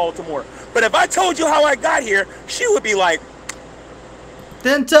be in Baltimore. But if I told you how I got here, she would be like,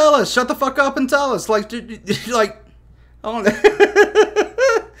 then tell us. Shut the fuck up and tell us. Like, like, I don't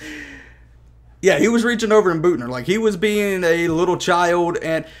yeah, he was reaching over and booting her. Like, he was being a little child,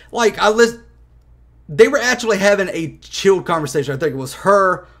 and like they were actually having a chilled conversation. I think it was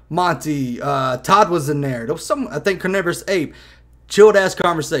her, Monty, Todd was in there. There was some, I think, Carnivorous Ape. Chilled ass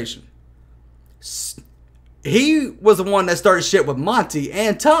conversation. He was the one that started shit with Monty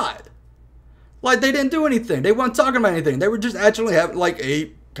and Todd. Like, they didn't do anything. They weren't talking about anything. They were just actually having like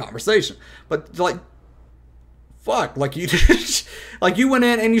a conversation. But like, fuck, like you, like you went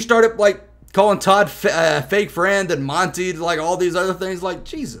in and you started like calling Todd fake friend and Monty like all these other things. Like,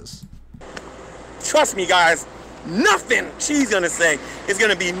 Jesus. trust me, guys, nothing she's gonna say is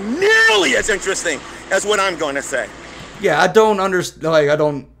gonna be nearly as interesting as what I'm gonna say. Yeah, I don't understand. Like,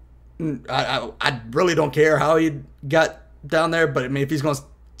 I really don't care how he got down there. But I mean, if he's gonna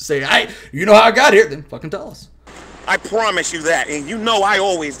say, "Hey, you know how I got here," then fucking tell us. I promise you that, and you know I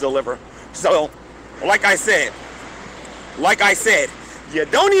always deliver. So, like I said, you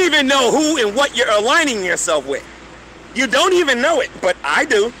don't even know who and what you're aligning yourself with. You don't even know it, but I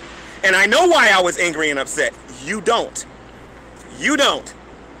do. And I know why I was angry and upset. You don't. You don't,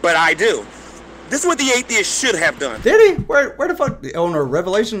 but I do. This is what the atheist should have done. Did he? Where the fuck? On a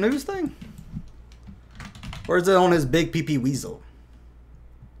Revelation News thing? Or is it on his big PP Weasel?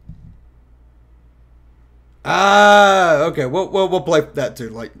 Ah, okay. We'll play that too.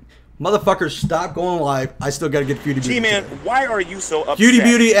 Like, motherfuckers, stop going live. I still gotta get Foodie Beauty. G-Man, why are you so upset? Foodie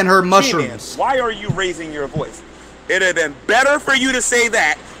Beauty and her mushrooms. G-Man, why are you raising your voice? It'd have been better for you to say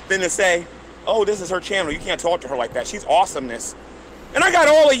that than to say, "Oh, this is her channel. You can't talk to her like that. She's awesomeness." And I got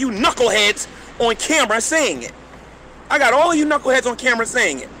all of you knuckleheads on camera saying it. I got all of you knuckleheads on camera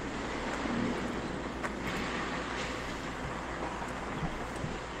saying it.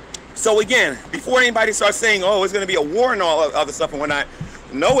 So again, before anybody starts saying, "Oh, it's going to be a war and all other stuff and whatnot,"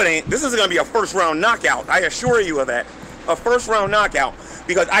 no, it ain't. This is going to be a first-round knockout. I assure you of that. A first-round knockout.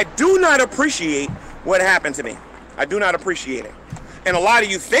 Because I do not appreciate what happened to me. I do not appreciate it. And a lot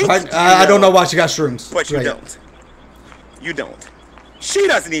of you think I don't know why she got shrooms. But you don't. You don't. She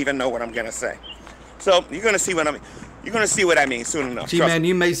doesn't even know what I'm going to say. So you're going to see what I mean. You're going to see what I mean soon enough. G-Man,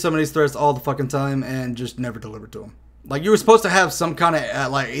 you make some of these threats all the fucking time and just never deliver to them. Like, you were supposed to have some kind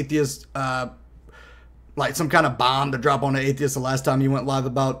of, like, atheist, like, some kind of bomb to drop on the atheist the last time you went live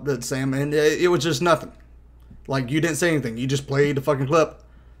about Sam, and it was just nothing. Like, you didn't say anything. You just played the fucking clip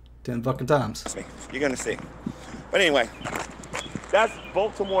 10 fucking times. You're going to see. But anyway, that's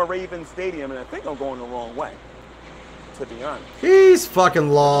Baltimore Ravens Stadium, and I think I'm going the wrong way, to be honest. He's fucking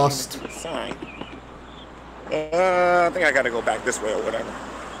lost. Sign. I think I got to go back this way or whatever.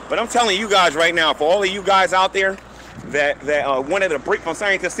 But I'm telling you guys right now, for all of you guys out there that wanted to break from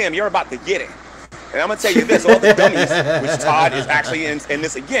Scientist Sam, you're about to get it. And I'm going to tell you this, all the dummies, which Todd is actually in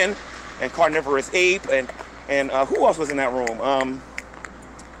this again, and Carnivorous Ape, and who else was in that room?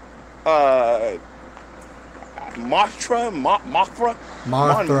 Mothra?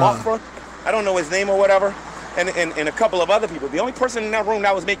 I don't know his name or whatever. And a couple of other people. The only person in that room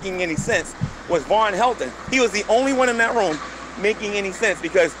that was making any sense was Vaughn Helton. He was the only one in that room making any sense,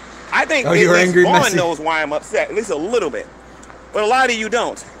 because I think at least Vaughn knows why I'm upset, at least a little bit. But a lot of you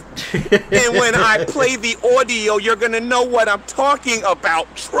don't. And when I play the audio, you're going to know what I'm talking about.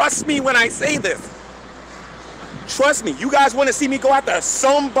 Trust me when I say this. Trust me. You guys want to see me go after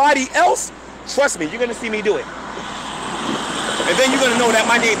somebody else? Trust me, you're going to see me do it. And then you're going to know that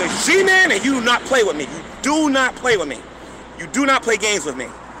my name is G-Man, and you do not play with me. You do not play with me. You do not play games with me.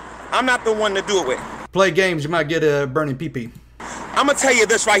 I'm not the one to do it with. Play games, you might get a burning pee-pee. I'm going to tell you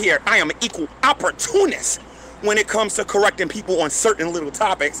this right here. I am an equal opportunist when it comes to correcting people on certain little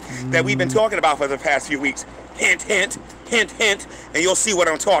topics that we've been talking about for the past few weeks. Hint, hint, hint, hint, and you'll see what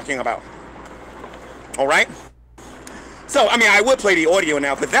I'm talking about. All right? So, I mean, I would play the audio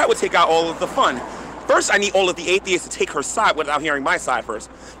now, but that would take out all of the fun. First, I need all of the atheists to take her side without hearing my side first.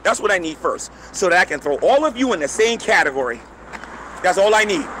 That's what I need first, so that I can throw all of you in the same category. That's all I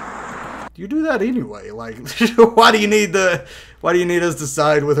need. You do that anyway. Like, why do you need us to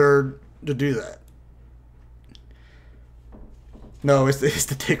side with her to do that? No, it's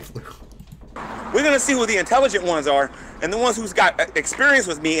the dick flu. We're gonna see who the intelligent ones are, and the ones who's got experience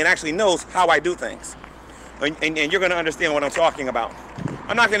with me and actually knows how I do things. And you're gonna understand what I'm talking about.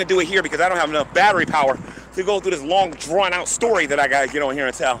 I'm not gonna do it here because I don't have enough battery power to go through this long, drawn-out story that I gotta get on here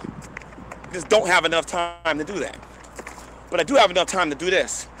and tell. I just don't have enough time to do that. But I do have enough time to do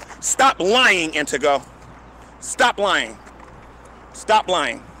this. Stop lying, Indigo. Stop lying. Stop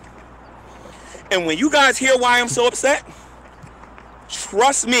lying. And when you guys hear why I'm so upset,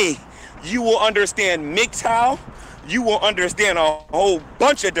 trust me, you will understand MGTOW. You will understand a whole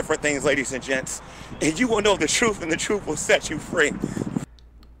bunch of different things, ladies and gents. And you will know the truth, and the truth will set you free.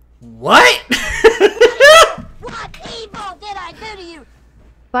 What? What evil did I do to you?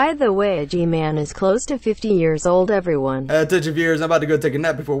 By the way, G-Man is close to 50 years old, everyone. Attention viewers, I'm about to go take a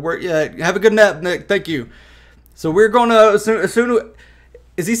nap before work. Yeah, have a good nap, Nick. Thank you. So we're gonna, soon,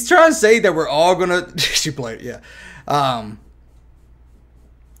 is he trying to say that we're all gonna, she played, yeah.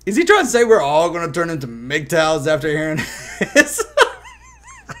 Is he trying to say we're all gonna turn into MGTOWs after hearing this?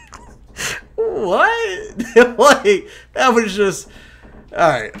 What? Like, that was just,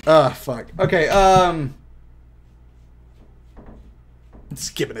 alright. Fuck. Okay,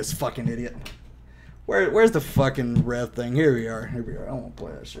 skipping this fucking idiot. Where's the fucking red thing? Here we are. Here we are. I won't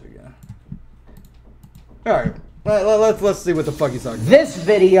play that shit again. Alright. Let's see what the fuck he's talking about. This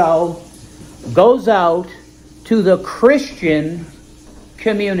video goes out to the Christian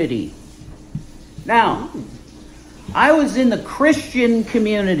community. Now, I was in the Christian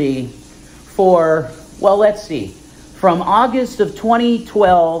community for, well, let's see, from August of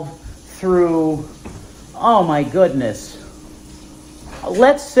 2012 through, oh my goodness,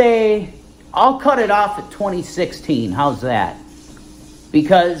 let's say, I'll cut it off at 2016. How's that?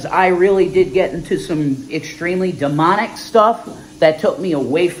 Because I really did get into some extremely demonic stuff that took me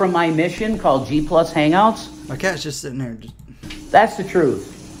away from my mission called G+ Hangouts. My cat's just sitting there. That's the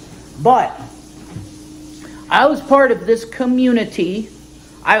truth. But I was part of this community.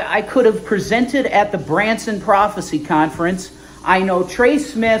 I could have presented at the Branson Prophecy Conference. I know Trey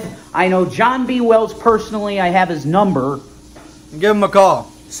Smith. I know John B. Wells personally. I have his number. Give him a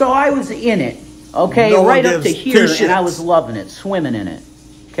call. So I was in it, okay, no right up to here, and I was loving it, swimming in it,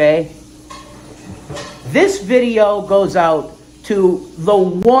 okay? This video goes out to the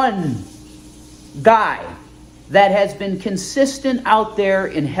one guy that has been consistent out there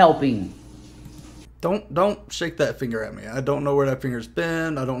in helping. Don't shake that finger at me. I don't know where that finger's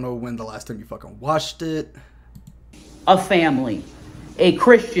been. I don't know when the last time you fucking washed it. A family, a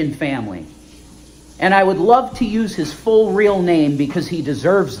Christian family. And I would love to use his full real name because he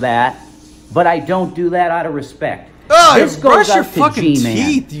deserves that, but I don't do that out of respect. Oh, this goes brush your up to fucking G-Man.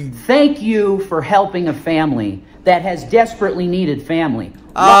 teeth, you... Thank you for helping a family that has desperately needed family.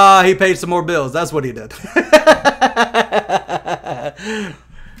 He paid some more bills. That's what he did.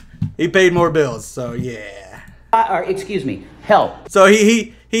 He paid more bills, so yeah. Or excuse me, help. So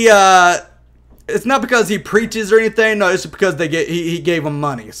he it's not because he preaches or anything. No, it's because he gave him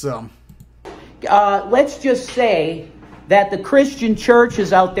money. So let's just say that the Christian church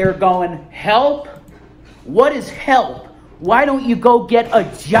is out there going, help? What is help? Why don't you go get a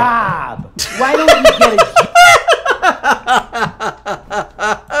job? Why don't you get a job?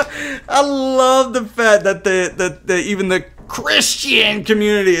 I love the fact that even the Christian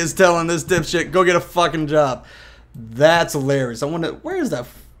community is telling this dipshit, go get a fucking job. That's hilarious. I wonder, where is that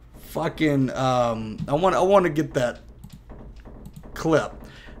fucking, I want to get that clip.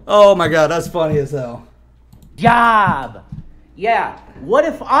 Oh my god, that's funny as hell. Job. Yeah. What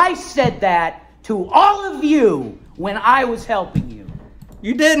if I said that to all of you when I was helping you?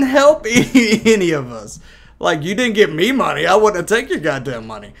 You didn't help any of us. Like, you didn't give me money. I wouldn't take your goddamn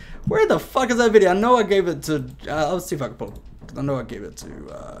money. Where the fuck is that video? I know I gave it to... let's see if I can pull... I know I gave it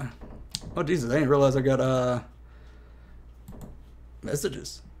to... oh, Jesus. I didn't realize I got...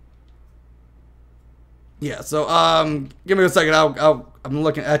 messages. Yeah, so, give me a second. I'm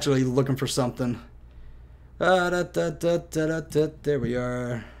actually looking for something. There we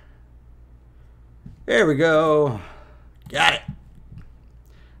are. There we go. Got it.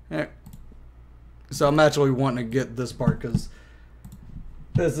 There. So I'm actually wanting to get this part because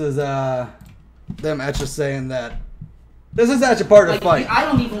this is them actually saying that this is actually part of the fight. I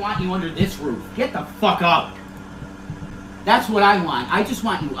don't even want you under this roof. Get the fuck out. That's what I want. I just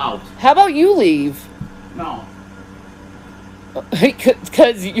want you out. How about you leave? No.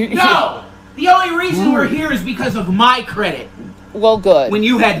 Because you... No! The only reason we're here is because of my credit. Well, good. When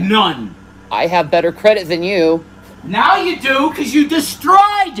you had none. I have better credit than you. Now you do, because you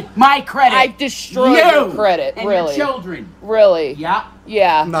destroyed my credit. I destroyed your credit, and really. your children. Really? Yeah.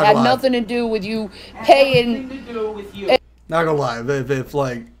 Yeah. Not Had gonna lie. nothing to do with you paying. Nothing to do with you. Not gonna lie, if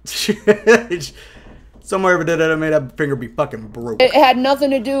like someone ever did that, I made that finger be fucking broke. It had nothing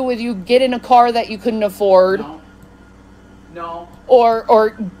to do with you getting a car that you couldn't afford. No.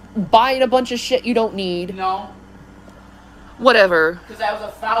 Or buying a bunch of shit you don't need. No. Whatever. Because that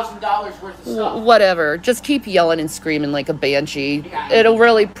was $1,000 worth of stuff. Whatever. Just keep yelling and screaming like a banshee. Yeah. It'll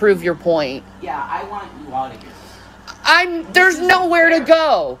really prove your point. Yeah, I want you out of here. There's nowhere to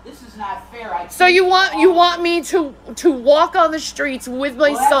go. This is not fair. So you want me to walk on the streets with my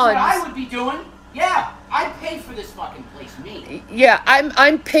That's sons? what I would be doing. Yeah, I'd pay for this fucking place, me. Yeah,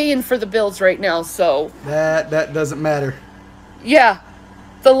 I'm paying for the bills right now, so That doesn't matter. yeah.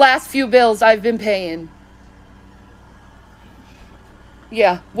 The last few bills I've been paying.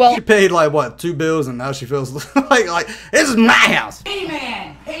 Yeah, well, She paid like what, 2 bills, and now she feels like this is my house. Hey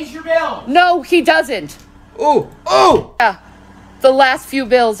man, pays your bill. no, he doesn't. Oh. Yeah. The last few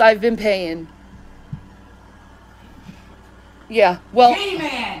bills I've been paying. Yeah, well,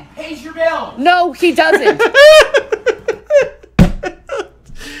 G-Man, pays your bill. no, he doesn't.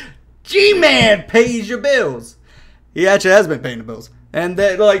 G-Man pays your bills. He actually has been paying the bills, and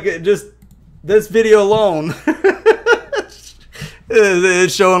that like just this video alone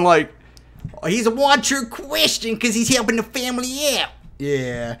is showing like he's a one-true question because he's helping the family out.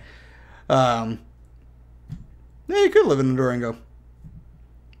 Yeah. Yeah, you could live in Durango.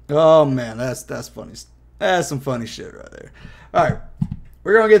 Oh man, that's funny. That's some funny shit right there. All right,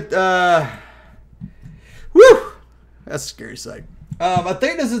 we're gonna get woo. That's a scary sight. I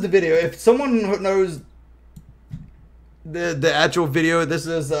think this is the video. If someone knows the actual video, this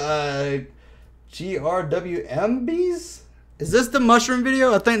is GRWMBs. Is this the mushroom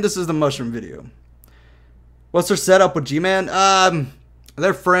video? I think this is the mushroom video. What's their setup with G-Man?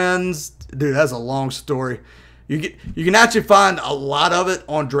 They're friends. Dude, that's a long story. You can actually find a lot of it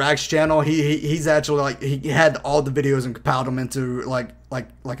on Drag's channel. He's actually like he had all the videos and compiled them into like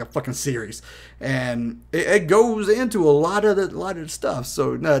a fucking series, and it goes into a lot of the stuff.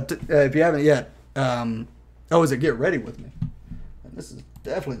 So if you haven't yet, is it Get Ready With Me? And this is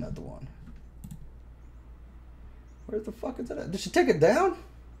definitely not the one. Where the fuck is it at? Did she take it down?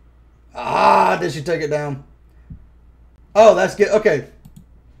 Did she take it down? Oh, that's good. Okay,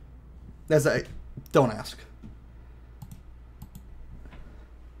 that's a don't ask.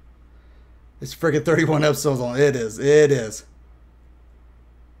 It's freaking 31 episodes on. It is.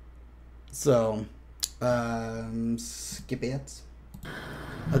 So, skip it.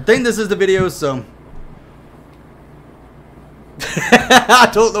 I think this is the video, so. I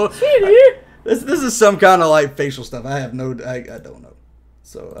don't know. This is some kind of like facial stuff. I have no, I don't know.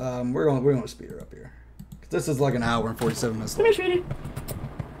 So, we're gonna speed her up here. This is like an hour and 47 minutes long. Come here, sweetie.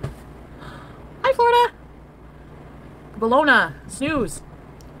 Hi, Florida. Bologna. Snooze.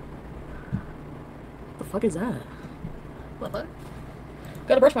 What the fuck is that? What the fuck?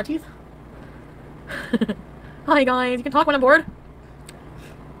 Gotta brush my teeth. Hi, guys. You can talk when I'm bored.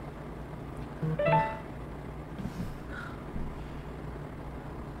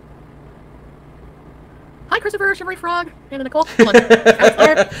 Hi, Christopher, Shivery Frog, and Nicole.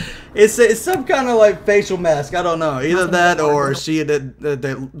 It's some kind of like facial mask. I don't know. Either that or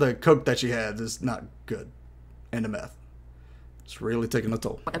the coke that she had is not good, and the meth. It's really taking a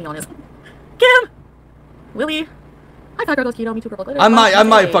toll. Let me be honest. Kim, Willie. Hi, Packer goes keto. Me too. Purple glitter. I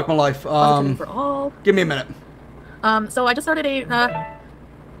might fuck my life. For all. Give me a minute. So I just started a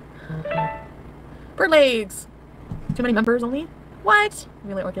bird legs. Too many members only. What?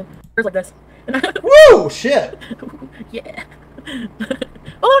 Really orchid. Birds like this. Woo! Shit! Yeah.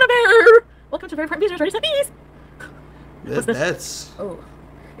 Bologna bear! Welcome to Very Prime Bees. Ready, set, bees! That's... Oh.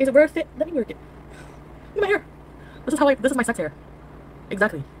 Is it worth it? Let me work it. Look at my hair. This is my sex hair.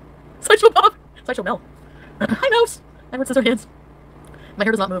 Exactly. Sideshow Bob! Sideshow Mel. Hi, Mouse! I have scissor hands. My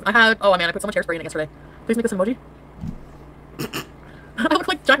hair does not move. Oh man, I put so much hairspray in it yesterday. Please make this an emoji. I look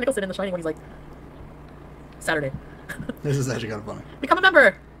like Jack Nicholson in The Shining when he's like... Saturday. This is actually kind of funny. Become a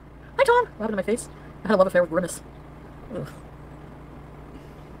member! Hi, Tom! What happened to my face? I had a love affair with Grimace. Ugh.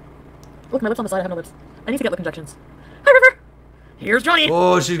 Look, my lips on the side, I have no lips. I need to get lip injections. Hi, River! Here's Johnny!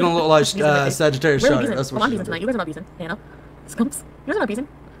 Oh, she's gonna look like Sagittarius Shire. That's what I'm she's beezing tonight. You guys are not beezing. Hannah. Skunks. You guys are not beezing.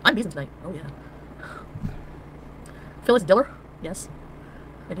 I'm beezing tonight. Oh, yeah. Phyllis Diller? Yes.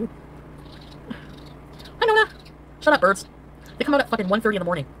 I do. Hi, Nona! Shut up, birds. They come out at fucking 1:30 in the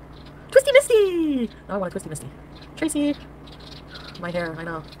morning. Twisty Misty! Now I want a Twisty Misty. Tracy. My hair, I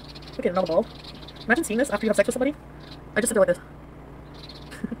know. Look at another ball. Imagine seeing this after you have sex with somebody. I just sit there like this.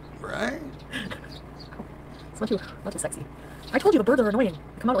 Right? It's not too sexy. I told you the birds are annoying.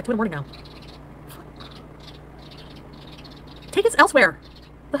 They come out at like 2 in the morning now. Take it elsewhere.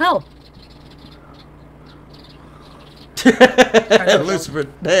 The hell? Lucifer,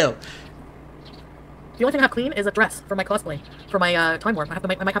 damn. The only thing I have clean is a dress for my cosplay, for my Time Warp. I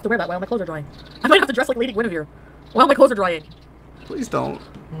might have to wear that while my clothes are drying. I might have to dress like Lady Guinevere while my clothes are drying. Please don't.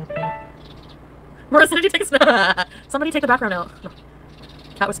 Marissa, did you take a snap? Somebody take the background out.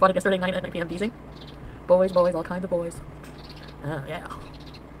 Cat was spotted yesterday night at 9 p.m. teasing. Boys, all kinds of boys. Oh, yeah.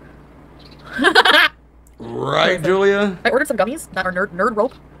 Right, Julia? I ordered some gummies that are nerd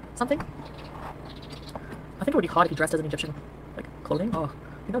rope something. I think it would be hot if he dressed as an Egyptian, like, clothing. Oh, I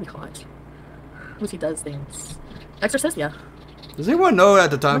think that would be hot. Lucy does things. Exorcist, yeah. Does anyone know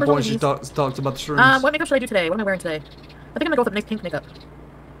at the time point she talks about the shrooms? What makeup should I do today? What am I wearing today? I think I'm gonna go with the nice pink makeup.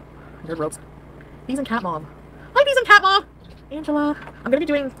 Nerd ropes. Bees and Cat Mom. Hi, Bees and Cat Mom! Angela. I'm gonna be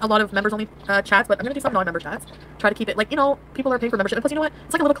doing a lot of members only chats, but I'm gonna do some non-member chats. Try to keep it, like, you know, people are paying for membership. And plus, you know what?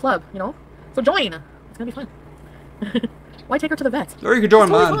 It's like a little club, you know? So join! It's gonna be fun. Why take her to the vet? Or you could join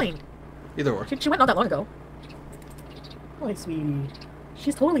totally mine. Fine. Either or. She went not that long ago. Oh, sweetie.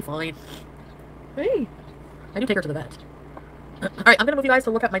 She's totally fine. Hey. I do take her to the vet. Alright, I'm gonna move you guys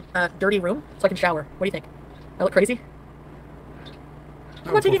to look at my dirty room so I can shower. What do you think? I look crazy?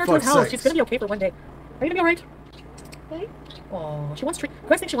 I'm not taking her to the house. She's gonna be okay for one day. Are you gonna be alright? Okay. Oh, she wants treats.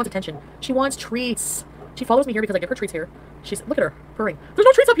 I think she wants attention. She wants treats. She follows me here because I give her treats here. She's look at her purring. There's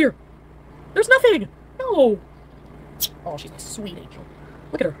no treats up here. There's nothing. No. Oh, she's my sweet angel.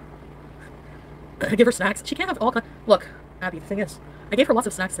 Look at her. I give her snacks. She can't have all. Look, Abby. The thing is, I gave her lots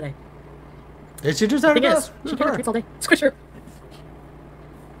of snacks today. Did she just have the thing is, she can't have treats all day. Squish her. I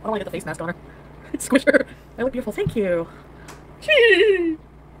don't want to get the face mask on her. Squish her. I look beautiful. Thank you.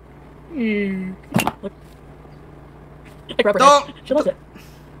 Look. I grab her head. She loves it.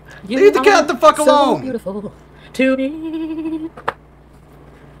 Leave the cat the fuck alone. So beautiful to me.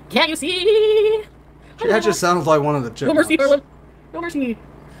 Can't you see? That just sounds like one of the chipmunks. No mercy, Harlan. No mercy.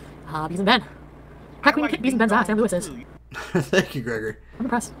 Bees and Ben. How can we kick Bees and Ben's ass? Sam Lewis is. Thank you, Gregory. I'm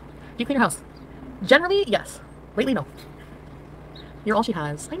impressed. Do you clean your house? Generally, yes. Lately, no. You're all she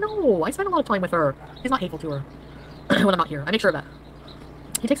has. I know. I spend a lot of time with her. He's not hateful to her when I'm not here. I make sure of that.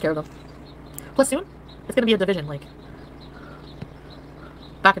 He takes care of them. Plus, soon, it's going to be a division, like,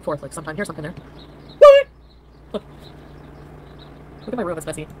 back and forth, like, sometime here, sometime there. Look at my room, it's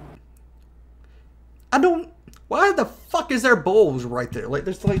messy. I don't... Why the fuck is there bowls right there? Like,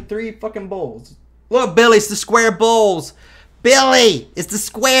 there's like 3 fucking bowls. Look, Billy, it's the square bowls. Billy, it's the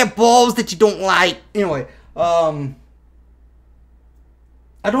square bowls that you don't like. Anyway, I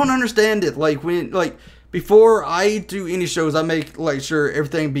don't understand it. Like, when, like, before I do any shows, I make, like, sure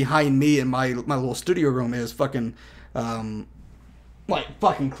everything behind me in my little studio room is fucking, like,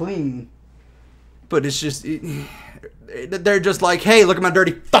 fucking clean. But it's just, they're just like, hey, look at my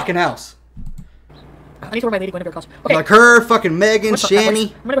dirty fucking house. I need to wear my Lady Guinevere costume. Okay. Like her, fucking Meghan,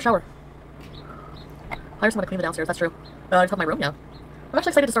 Shanny. I'm gonna go shower. Hire someone to clean the downstairs, that's true. I just have my room, yeah. I'm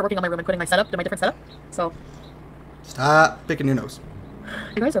actually excited to start working on my room and putting my setup, my different setup. So. Stop picking your nose.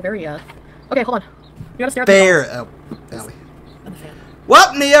 You guys are very, Okay, hold on. You gotta stare at the Allie.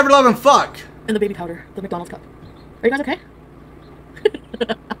 What in the ever-loving fuck? And the baby powder, the McDonald's cup. Are you guys okay?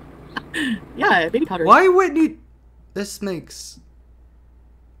 Yeah, baby powder. Why wouldn't you... This makes...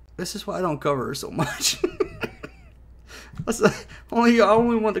 This is why I don't cover her so much. I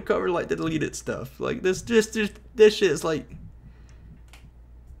only want to cover, like, the deleted stuff. Like, this shit's like...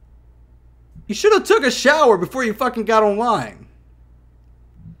 You should have took a shower before you fucking got online.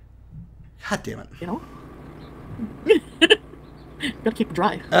 God damn it. You know? Gotta keep it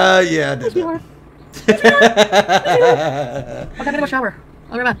dry. Yeah, I did that. Okay, I'm gonna go shower.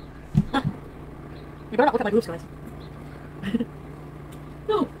 I'll be right back. You better not look at my boobs, guys.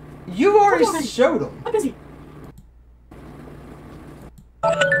 No. You already showed them. I'm busy. Oh.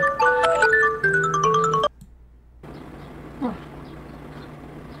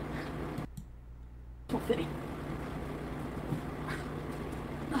 Don't fit me.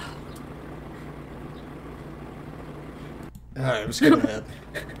 Alright, I'm skipping ahead.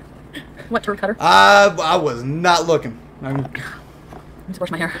 What, turd cutter? I was not looking. I need to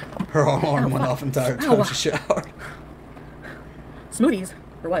brush my hair. Her alarm went off entire time she showered. Smoothies?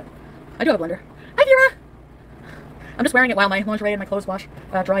 For what? I do have a blender. Hi, Vera! I'm just wearing it while my lingerie and my clothes dry,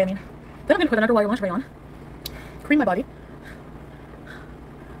 I mean. Then I'm gonna put an underwire lingerie on. Cream my body.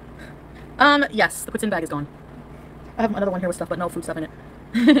 Yes, the puts in bag is gone. I have another one here with stuff, but no food stuff in it.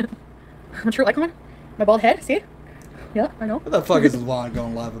 I'm a true icon. My bald head, see? Yeah, I know. What the fuck is this Vaughn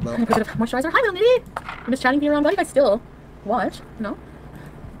going live about? A bit of moisturizer. Hi, Melanie. I'm just chatting to you around, but you guys still watch, you know?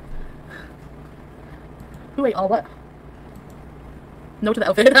 Who ate all what? No to the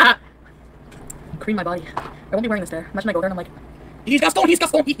outfit. Cream my body. I won't be wearing this there. Imagine I go there and I'm like, he's Gaston, he's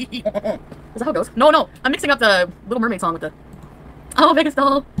Gaston. Is that how it goes? No, no. I'm mixing up the Little Mermaid song with the... Oh, Vegas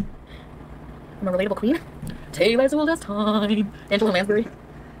doll. I'm a relatable queen. Tale as old as time. Angela Lansbury.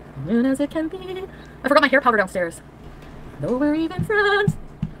 Moon as it can be. I forgot my hair powder downstairs. No, we're even friends.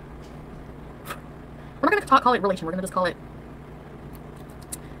 We're not gonna call it relation. We're gonna just call it...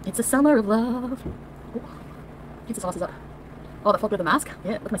 It's a summer of love. Oh, pizza sauce is up. Oh, that felt good with the mask.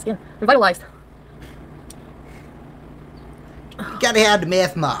 Yeah, look at my skin. Revitalized. You gotta have the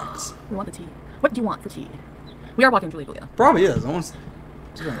math marks. We want the tea. What do you want for tea? We are watching Julia. Probably is. I want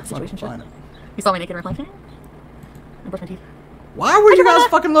to situation find it. You saw me naked and reclined. I brushed my teeth. Why were you guys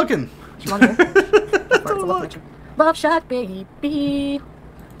fucking looking? Love shot, baby.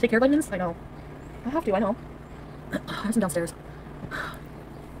 Take care, vitamins? I know. I have to, I know. I have some downstairs.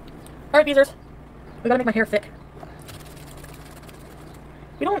 Alright, Beezers. We gotta make my hair thick.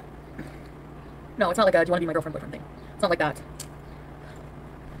 We don't... No, it's not like a do you want to be my girlfriend boyfriend thing. It's not like that.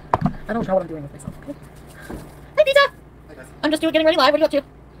 I don't know what I'm doing with myself, okay? Hi, Pizza! I'm just getting ready live. What are you up to?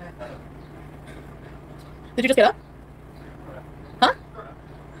 Did you just get up? Huh?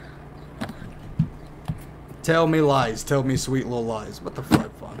 Tell me lies. Tell me sweet little lies. What the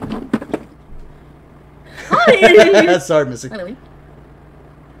fuck, fun? Hi! Sorry, Missy. Hi, Lily.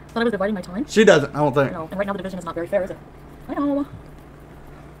 Thought I was dividing my time? She doesn't. I don't think. No, and right now the division is not very fair, is it? I know. Alright,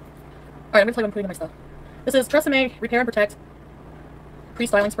 I'm gonna tell you what I'm putting in my stuff. This is Tresemme Repair and Protect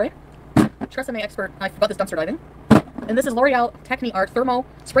Pre-Styling Spray. Tresemme Expert, I forgot this dumpster diving. And this is L'Oreal Techni Art Thermo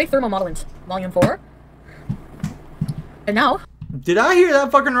Spray Thermo Modellant, Volume 4. And now... Did I hear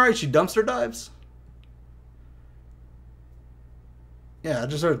that fucking right? She dumpster dives? Yeah, I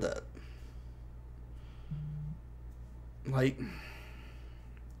just heard that. Like...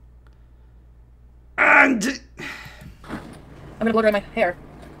 And... I'm gonna blow dry my hair,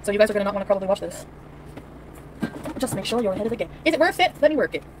 so you guys are gonna not want to probably watch this. Just make sure you're ahead of the game. Is it worth it? Let me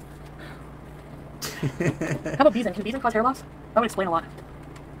work it. How about Beezin? Can Beezin cause hair loss? That would explain a lot.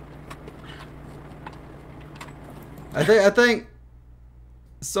 I think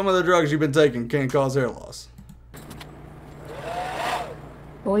some of the drugs you've been taking can cause hair loss.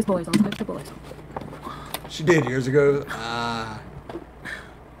 Boys, boys, on type to boys. She did years ago. I'm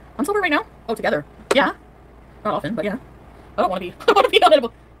sober right now. Oh, together. Yeah. Not often, but yeah. I don't want to be. I want to be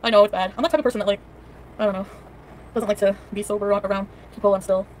unedible. I know it's bad. I'm that type of person that, like, I don't know, doesn't like to be sober around people I'm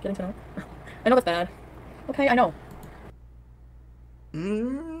still getting to know. I know that's bad. Okay, I know.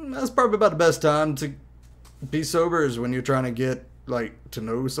 That's probably about the best time to be sober is when you're trying to get, like, to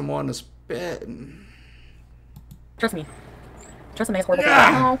know someone to spit. Trust me. Trust me, it's horrible.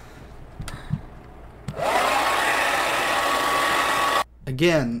 Yeah.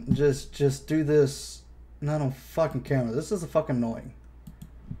 Again, just do this not on fucking camera. This is fucking annoying.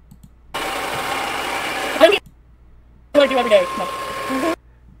 What I do every day. No.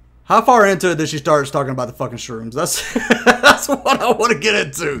 How far into it did she start talking about the fucking shrooms? That's that's what I want to get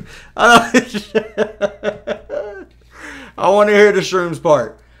into. I want to hear the shrooms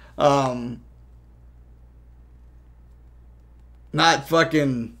part. Not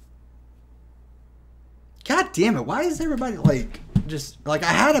fucking. God damn it! Why is everybody like just like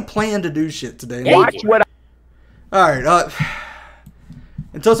I had a plan to do shit today? Watch what. All right.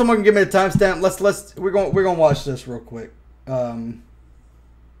 Until someone can give me a timestamp, we're gonna watch this real quick.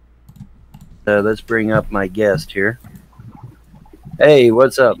 Let's bring up my guest here. Hey,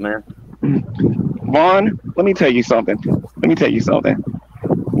 what's up, man? Vaughn, let me tell you something.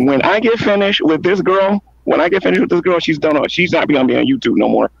 When I get finished with this girl, she's done. She's not gonna be on YouTube no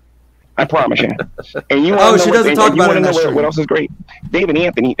more. I promise you. And you she doesn't talk about it in that stream. What else is great? David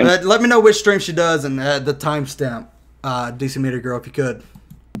Anthony. Let me know which stream she does and the timestamp. DC Meter Girl, if you could.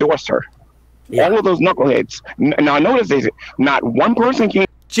 Endorsed her. Yeah. All of those knuckleheads. Now notice this. Not one person came.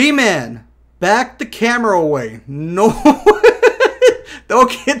 G-Man, back the camera away. No, don't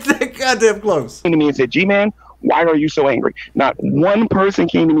get that goddamn close. Came to me and said, G-Man, why are you so angry? Not one person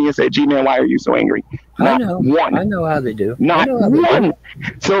came to me and said, G-Man, why are you so angry? Not one. I know how they do. Not one.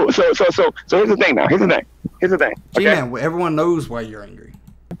 So here's the thing now. Here's the thing. G-Man, everyone knows why you're angry.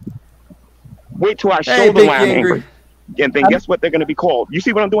 Wait till I show them why I'm angry. And then guess what they're going to be called? You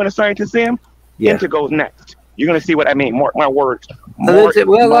see what I'm doing to Scientist Sam? Yeah. Indigo's next. You're gonna see what I mean. Mark my words.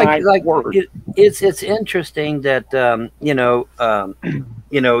 Well, like words. It's interesting that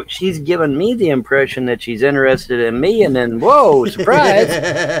you know, she's given me the impression that she's interested in me, and then whoa, surprise,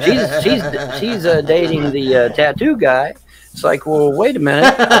 she's dating the tattoo guy. It's like, well, wait a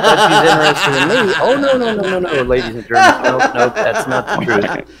minute, I thought she's interested in me. Oh no, ladies and gentlemen, nope, that's not the truth.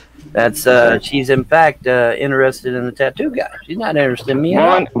 That's she's in fact interested in the tattoo guy. She's not interested in me.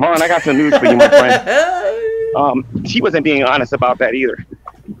 Vaughn, I got some news for you, my friend. She wasn't being honest about that either.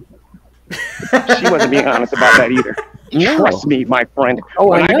 She wasn't being honest about that either. No. Trust me, my friend. Oh,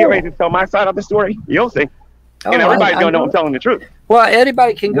 when I know. get ready to tell my side of the story, you'll see. Oh, And everybody's I gonna know know. I'm telling the truth. Well,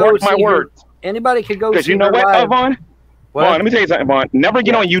 anybody can go. Mark my see her- words. Anybody can go. Because See you know her what, live. Vaughn? What? Vaughn, let me tell you something, Vaughn. Never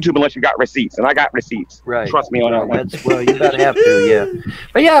get on YouTube unless you got receipts, and I got receipts. Right. Trust me on that one. Well, you gotta have to, yeah.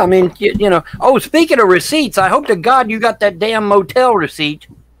 But yeah, I mean, you know. Oh, speaking of receipts, I hope to God you got that damn motel receipt.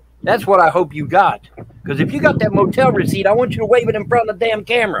 That's what I hope you got. Because if you got that motel receipt, I want you to wave it in front of the damn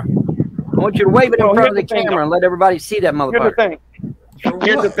camera. I want you to wave it in front of the camera and let everybody see that motherfucker.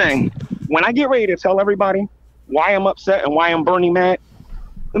 Here's the thing. When I get ready to tell everybody why I'm upset and why I'm burning mad,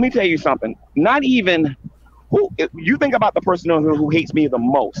 let me tell you something. Not even you think about the person who hates me the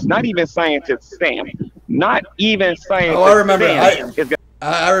most. Not even scientist Sam. Not even scientist. Oh, I remember. Sam is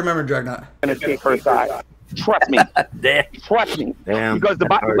I remember Dreadnought. gonna take her side. Trust me. Trust me. Damn, Because the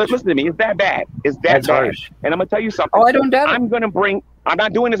that's Bible, harsh. listen to me, it's that bad. It's that That's bad. harsh. And I'm gonna tell you something. Oh, I don't doubt it. I'm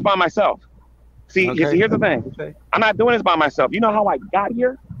not doing this by myself. See, Okay. here's the thing. Okay. I'm not doing this by myself. You know how I got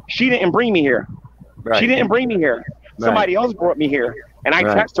here? She didn't bring me here. Right. She didn't bring me here. Somebody else brought me here. And I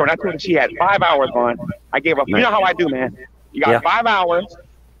texted her and I told her she had 5 hours on. I gave up. You know how I do, man. You got 5 hours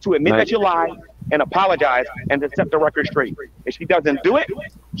to admit that you lied and apologize and to set the record straight. If she doesn't do it,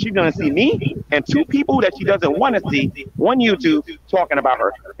 she's gonna see me and 2 people that she doesn't want to see on YouTube talking about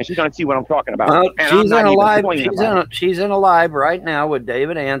her, and she's gonna see what I'm talking about. Well, And she's I'm in a not live. even She's about in. She's in a live right now with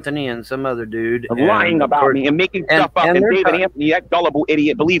David Anthony and some other dude. it. Lying and of about course- me and making and- stuff up, and and they're David not- Anthony, that gullible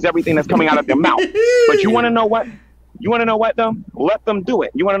idiot, believes everything that's coming out of their mouth. But you want to know what? You want to know what, though? Let them do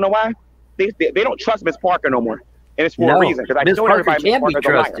it. You want to know why? They don't trust Miss Parker no more, and it's for No, a reason. Because I Miss told Parker everybody Miss can't be Parker's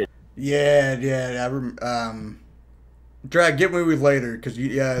a liar. trusted. Yeah. Drag, get me with later because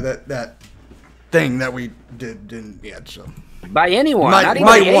that thing that we didn't yet. So By anyone, Might- not even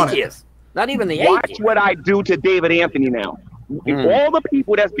might the want it. atheists. Not even the Watch atheists. what I do to David Anthony now. All the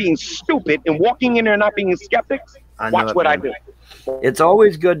people that's being stupid and walking in there not being skeptics, I know watch it, what I man. do. It's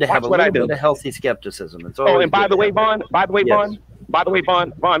always good to have Watch a what I little do. bit of healthy skepticism. It's always Oh, and by good the to way, have Vaughn, Yes.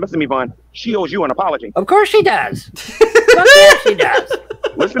 Vaughn, listen to me, Vaughn. She owes you an apology. Of course she does. Of course she does.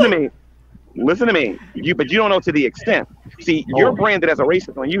 Listen to me. Listen to me. But you don't know to the extent. See, you're branded as a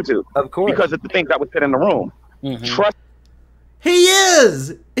racist on YouTube. Of course. Because of the things that was said in the room. Trust he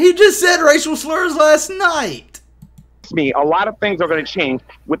is. He just said racial slurs last night. me, a lot of things are going to change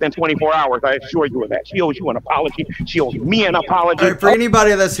within 24 hours. I assure you of that. She owes you an apology. She owes me an apology. All right, for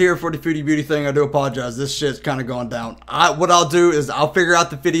anybody that's here for the Foodie Beauty thing, I do apologize. This shit's kind of going down. What I'll do is I'll figure out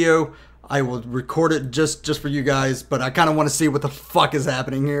the video. I will record it just for you guys, but I kind of want to see what the fuck is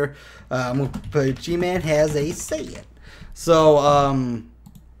happening here. I'm going to put G-Man has a say it. So,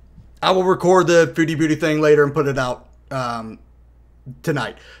 I will record the Foodie Beauty thing later and put it out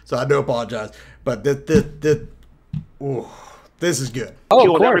tonight. So I do apologize. But this is good. She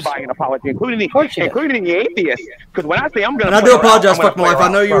owes everybody an apology, including the atheists. Because when I say I'm going to, And I do apologize, fuck my life.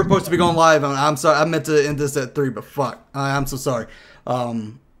 I know you were supposed to be going live. And I'm sorry. I meant to end this at 3, but fuck. I'm so sorry.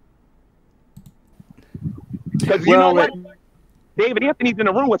 Because you know what? David Anthony's in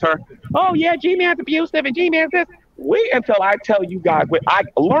the room with her. Oh, yeah, G-Man's abusive and G-Man's this. Wait until I tell you guys what I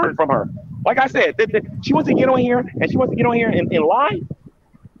learned from her. Like I said, she wants to get on here and lie.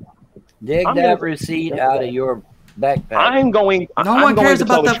 Dig that receipt out of your backpack. I'm going cares to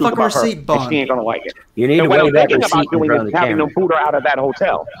tell about the that truth fucking about her, receipt, and Bond. she ain't gonna like it. You need and to what I'm wave that thinking receipt about in doing front of is the having camera. them boot her out of that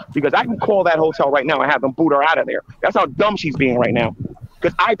hotel, because I can call that hotel right now and have them boot her out of there. That's how dumb she's being right now.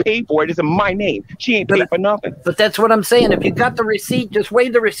 Because I paid for it. It's in my name. She ain't paid for nothing. But that's what I'm saying. If you got the receipt, just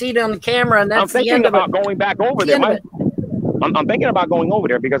wave the receipt on the camera, and I'm that's the thinking end of about it. going back over That's the there. end of it. I'm thinking about going over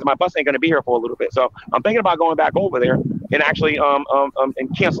there because my bus ain't going to be here for a little bit. So I'm thinking about going back over there and actually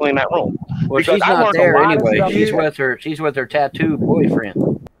and canceling that room. Well, Because she's I not learned a there lot of anyway. stuff here. She's with her tattoo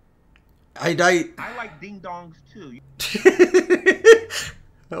boyfriend. I like ding dongs too.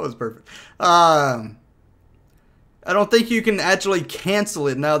 That was perfect. I don't think you can actually cancel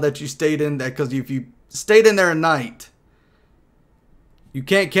it now that you stayed in there, because if you stayed in there a night, you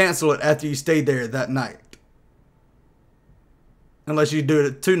can't cancel it after you stayed there that night. Unless you do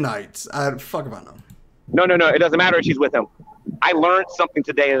it 2 nights. Fuck if I know. No. It doesn't matter if she's with him. I learned something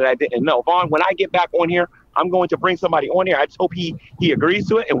today that I didn't know. Vaughn, when I get back on here, I'm going to bring somebody on here. I just hope he agrees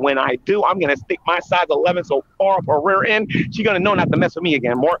to it. And when I do, I'm going to stick my size 11 so far up her rear end, she's going to know not to mess with me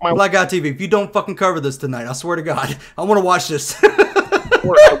again. Mark my Black Guy TV, if you don't fucking cover this tonight, I swear to God, I want to watch this.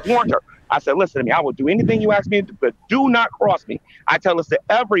 I warned her. I said, listen to me. I will do anything you ask me to do, but do not cross me. I tell this to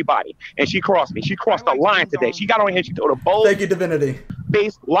everybody. And she crossed me. She crossed the line today. She got on here. She told a bold Thank you, Divinity.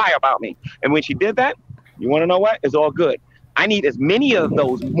 Based lie about me. And when she did that, you want to know what? It's all good. I need as many of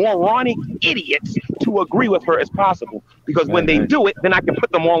those moronic idiots to agree with her as possible. Because when they do it, then I can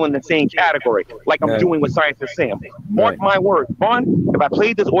put them all in the same category, like I'm doing with Scientist Sam. Mark my words. Vaughn, if I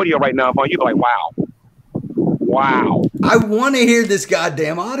played this audio right now, Vaughn, you'd be like, wow. Wow. I want to hear this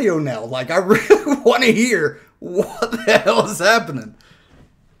goddamn audio now. Like, I really want to hear what the hell is happening.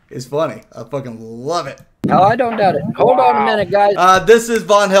 It's funny. I fucking love it. Oh, I don't doubt it. Hold on a minute, guys. This is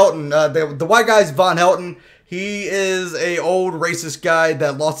Von Helton. The white guy's Von Helton. He is a old racist guy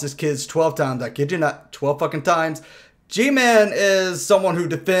that lost his kids 12 times. I kid you not, 12 fucking times. G-Man is someone who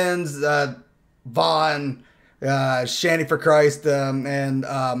defends Von, Shanny for Christ, and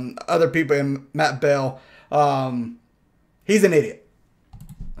other people, and Matt Bell. He's an idiot.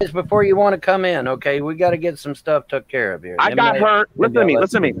 Before you want to come in, okay, we got to get some stuff took care of here. I got her. Listen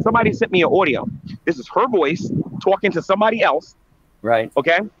to me. Somebody sent me an audio. This is her voice talking to somebody else. Right.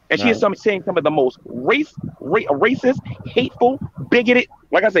 Okay. And she is saying some of the most racist, hateful, bigoted.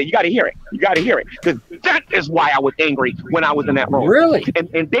 Like I said, you got to hear it. You got to hear it. Because that is why I was angry when I was in that room. Really?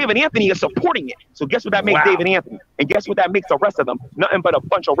 And David Anthony is supporting it. So guess what that makes David Anthony? And guess what that makes the rest of them? Nothing but a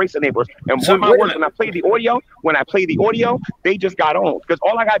bunch of racist neighbors. And so my words, when I played the audio, they just got on. Because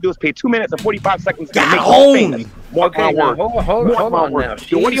all I got to do is pay 2 minutes and 45 seconds to make them famous. Mark my word. Hold on now.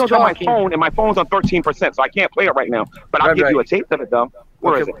 The audio's on my phone, and my phone's on 13%, so I can't play it right now. But I'll give you a tape of it, though.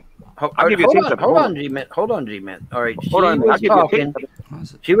 Where is it? I'll give you a tape of it. Hold on, G-Man. All right.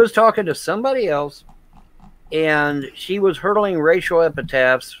 She was talking to somebody else, and she was hurling racial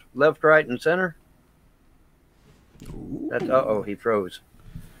epitaphs left, right, and center. Uh-oh, he froze.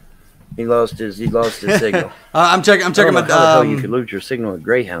 He lost his signal. I'm checking my. You could lose your signal at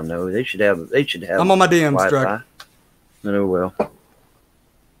Greyhound, though. They should have. I'm on my DMs, Drake. Oh well.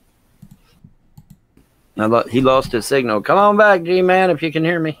 He lost his signal. Come on back, G-Man, if you can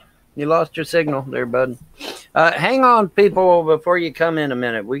hear me. You lost your signal there, bud. Hang on, people, before you come in a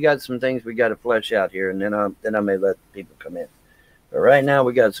minute. We got some things we got to flesh out here, and then I may let people come in. But right now,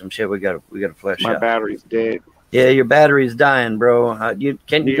 we got some shit we got to flesh out. My battery's dead. Yeah, your battery's dying, bro.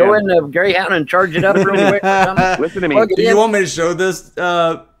 Can you go in the Greyhound and charge it up real quick or something? Listen to me. Do you want me to show this?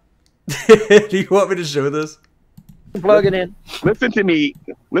 Do you want me to show this? Plug it in. Listen to me,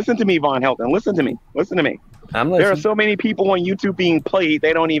 Von Helton. Listen to me. I'm listening. There are so many people on YouTube being played,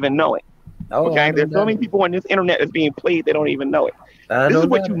 they don't even know it. Okay, there's so many people on this internet that's being played, they don't even know it. This is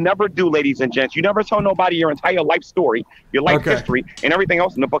what you never do, ladies and gents. You never tell nobody your entire life story, your life history, and everything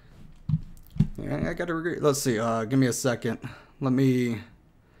else in the book. Yeah, I gotta agree. Let's see. Give me a second. Let me.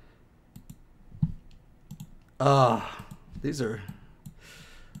 These are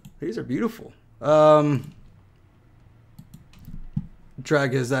beautiful.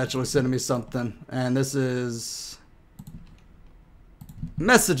 Drag is actually sending me something, and this is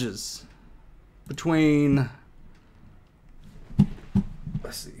messages between.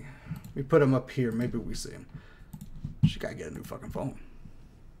 Let's see. We put them up here. Maybe we see them. She gotta get a new fucking phone.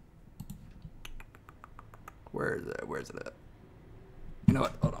 Where is it? Where's it at? You know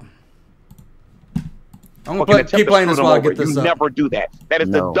what? Hold on. I'm gonna keep playing this while I get this up. You never do that. That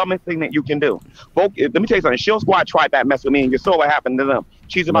is the dumbest thing that you can do. Let me tell you something. Shield Squad tried that mess with me, and you saw what happened to them.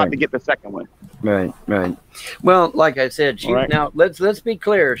 She's about to get the second one. Right. Well, like I said, now let's be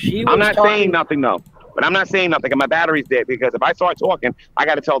clear. I'm not saying nothing though. But I'm not saying nothing, and my battery's dead, because if I start talking, I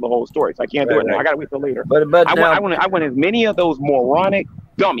got to tell the whole story. So I can't do it now. I got to wait till later. But I want as many of those moronic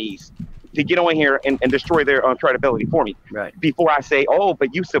dummies to get on here and destroy their credibility for me. Right. Before I say, oh,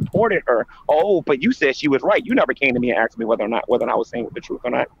 but you supported her. Oh, but you said she was right. You never came to me and asked me whether I was saying the truth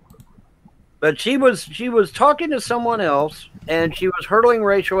or not. But she was talking to someone else, and she was hurling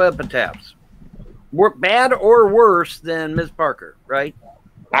racial epitaphs. Bad or worse than Ms. Parker, right?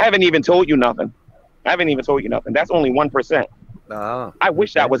 I haven't even told you nothing. That's only 1%. I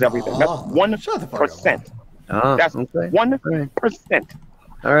wish that was everything. That's 1%. That's 1%.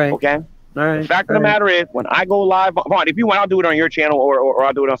 All right. Okay. All right. The fact of the matter is, when I go live, Vaughn, if you want, I'll do it on your channel or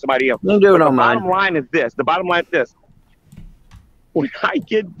I'll do it on somebody else. You do it on mine. The bottom line is this. When I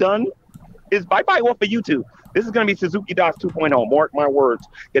get done, is bye-bye off of YouTube. This is going to be Suzuki DOS 2.0. Mark my words.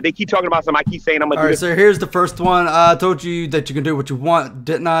 If they keep talking about something, I keep saying I'm going to do this. All right, so here's the first one. I told you that you can do what you want,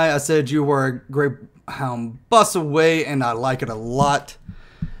 didn't I? I said you were a great hound bus away, and I like it a lot.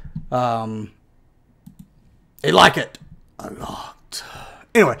 They like it a lot.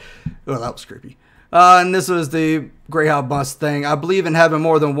 Anyway, oh, that was creepy. And this was the Greyhound bus thing. I believe in having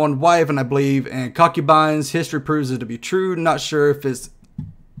more than one wife, and I believe in concubines. History proves it to be true. Not sure if it's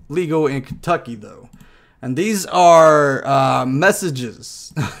legal in Kentucky, though. And these are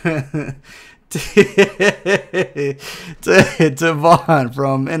messages to Vaughn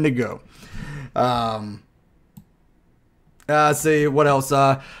from Indigo. Let's see, what else?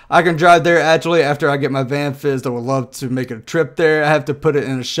 I can drive there actually after I get my van fixed. I would love to make a trip there. I have to put it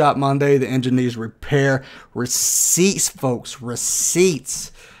in a shop Monday. The engine needs repair. Receipts, folks.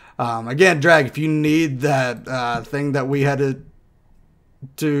 Receipts. Again, Drag, if you need that thing that we had to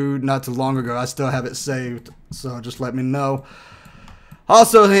do not too long ago, I still have it saved. So just let me know.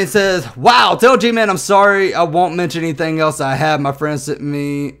 Also, he says, wow, tell G-Man I'm sorry. I won't mention anything else I have. My friend sent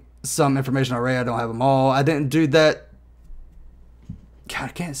me some information already. I don't have them all. I didn't do that. God, I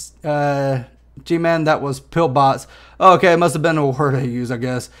can't. G-Man, that was pillbots. Oh, okay, it must have been a word I used, I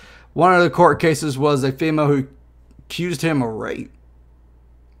guess. One of the court cases was a female who accused him of rape.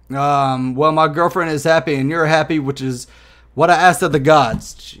 Well, my girlfriend is happy and you're happy, which is what I asked of the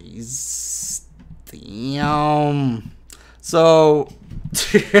gods. Jeez. Damn. So,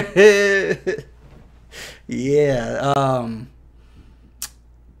 yeah.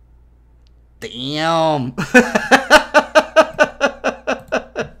 Damn.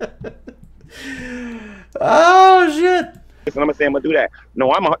 Oh shit! Listen, I'm gonna say I'm gonna do that.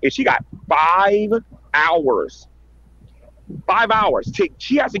 No, she got 5 hours. 5 hours.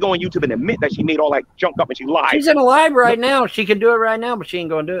 She has to go on YouTube and admit that she made all that junk up and she lied. She's in a live right now. She can do it right now, but she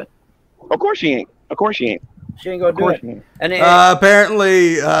ain't gonna do it. Of course she ain't. Of course she ain't. She ain't gonna do it. And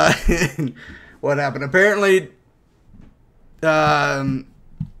apparently, what happened? Apparently,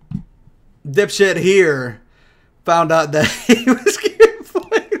 dipshit here found out that he was getting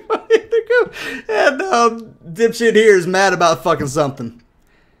played by Indigo, and dipshit here is mad about fucking something.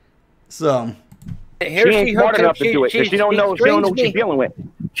 So here she ain't smart enough to do it. She don't know what she's dealing with.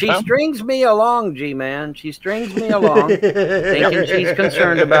 She strings me along, G-Man. She strings me along, thinking she's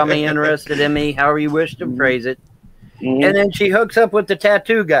concerned about me, interested in me, however you wish to phrase it. And then she hooks up with the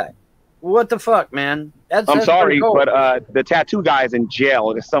tattoo guy. What the fuck, man? I'm sorry, but the tattoo guy is in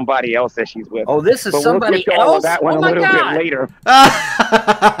jail. There's somebody else that she's with. Oh, this is somebody else? All of that one a little bit later.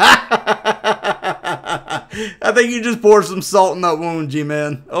 I think you just poured some salt in that wound,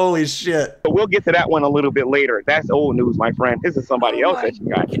 G-Man. Holy shit. But we'll get to that one a little bit later. That's old news, my friend. This is somebody else that you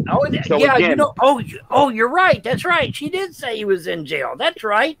got. Oh, so yeah, again, you know. Oh, you're right. That's right. She did say he was in jail. That's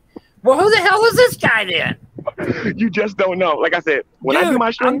right. Well, who the hell is this guy then? You just don't know. Like I said, when I do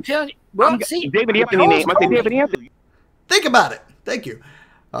my stream, I'm telling you. Well, see, David Anthony name. I say David Anthony. Think about it. Thank you.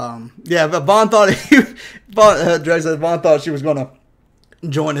 Yeah, but Vaughn thought Drake said Vaughn thought she was gonna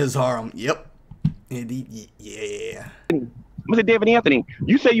join his harem. Yep. Indeed. Yeah. Mr. David Anthony,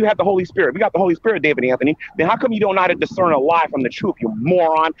 you say you have the Holy Spirit. We got the Holy Spirit, David Anthony. Then how come you don't know how to discern a lie from the truth, you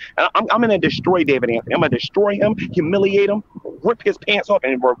moron? And I'm going to destroy David Anthony. I'm going to destroy him, humiliate him, rip his pants off,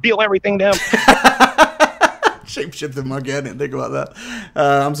 and reveal everything to him. Shape-shifted monkey. I didn't think about that.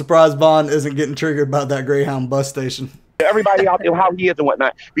 I'm surprised Vaughn isn't getting triggered by that Greyhound bus station. Everybody out there how he is and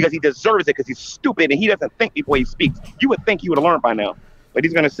whatnot, because he deserves it, because he's stupid and he doesn't think before he speaks. You would think he would have learned by now, but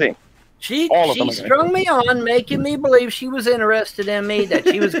he's going to see. She strung me on, making me believe she was interested in me, that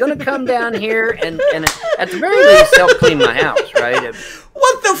she was going to come down here and at the very least help clean my house, right?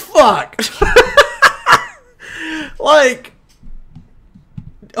 What the fuck? Like,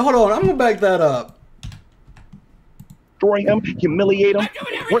 hold on, I'm going to back that up. Destroy him, humiliate him.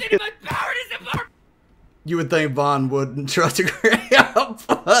 You would think Vaughn wouldn't trust a Greyhound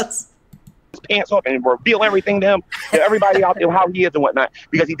bus. His pants off and reveal everything to him, to everybody out there how he is and whatnot,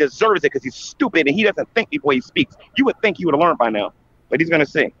 because he deserves it, because he's stupid and he doesn't think before he speaks. You would think he would have learned by now, but he's going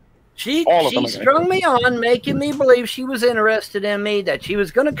to see. She strung me on, making me believe she was interested in me, that she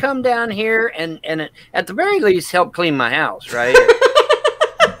was going to come down here and at the very least help clean my house, right?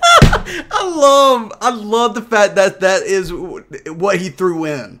 I love the fact that that is what he threw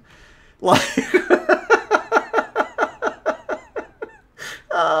in. Like,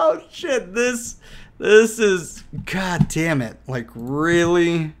 oh shit, this is, god damn it. Like,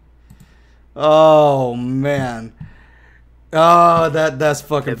 really? Oh man. Oh, that's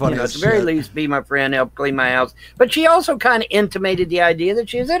fucking funny. You know, at as the very shit. least, be my friend, help clean my house. But she also kind of intimated the idea that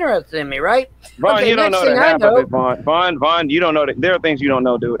she was interested in me, right? Vaughn, Okay, you don't next know thing the I half know, of it, Vaughn. Vaun, you don't know that. There are things you don't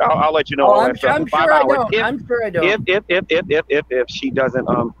know, dude. I'll let you know all I'm that stuff in 5 sure I hours. don't. I'm sure I don't. If she doesn't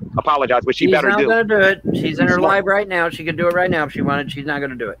apologize, which she She's better not do. going to do it. She's in her Smart. live right now. She could do it right now if she wanted. She's not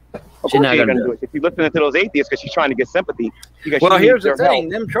going to do it. Of She's course not she ain't going gonna do it. If you're listening to those atheists because she's trying to get sympathy. Because Well, she here's needs the their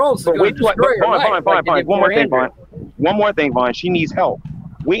thing. help. Them trolls are But going wait to till destroy her life. like they did One more poor thing, Andrew. Vaughn. One more thing, Vaughn. She needs help.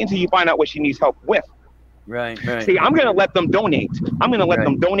 Wait until you find out what she needs help with. Right. See, I'm gonna let them donate. I'm gonna let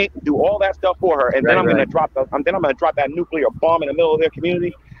them donate, do all that stuff for her, and then I'm gonna drop that nuclear bomb in the middle of their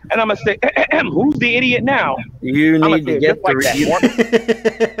community, and I'm gonna say, "Who's the idiot now?" You I'm need to get just like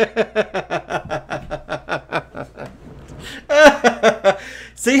that.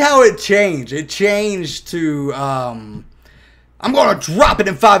 See how it changed? It changed to I'm gonna drop it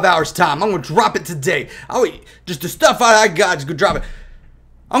in 5 hours time. I'm gonna drop it today. Just the stuff I got, just gonna drop it.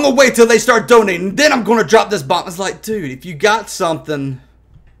 I'm gonna wait till they start donating, then I'm gonna drop this bomb. It's like, dude, if you got something,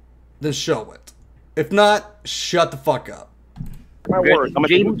 then show it. If not, shut the fuck up. My word.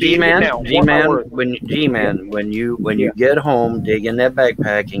 G-Man, when you get home, dig in that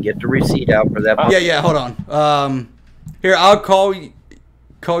backpack and get the receipt out for that. Yeah, hold on. Here, I'll call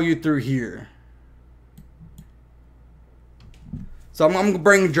you through here. So I'm gonna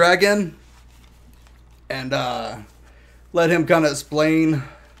bring Dragon and let him kind of explain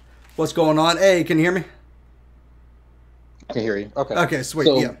what's going on. Hey, can you hear me? I can hear you. Okay. Okay, sweet.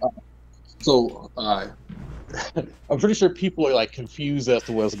 So, yeah. I'm pretty sure people are like confused as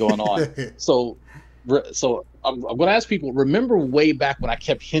to what's going on. so I'm going to ask people. Remember way back when I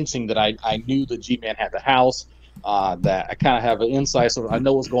kept hinting that I knew that G-Man had the house, that I kind of have an insight, so I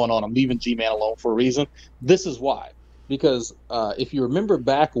know what's going on. I'm leaving G-Man alone for a reason. This is why, because if you remember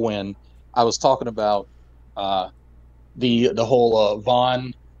back when I was talking about the whole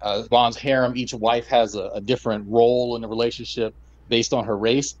Vaughn's harem, each wife has a different role in the relationship based on her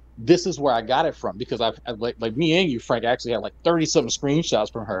race. This is where I got it from, because I've like me and you, Frank, actually had like 30-something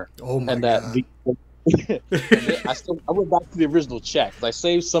screenshots from her. Oh my and god! I went back to the original chat because I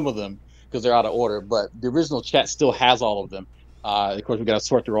saved some of them because they're out of order, but the original chat still has all of them. Of course, we got to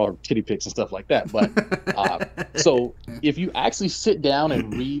sort through all her titty pics and stuff like that. But so if you actually sit down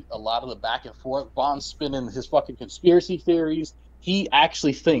and read a lot of the back and forth, Vaughn's spinning his fucking conspiracy theories. He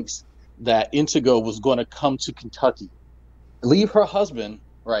actually thinks that Indigo was going to come to Kentucky, leave her husband,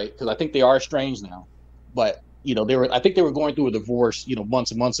 right? Because I think they are estranged now. But I think they were going through a divorce,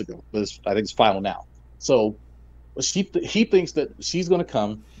 months and months ago. But I think it's final now. So he thinks that she's going to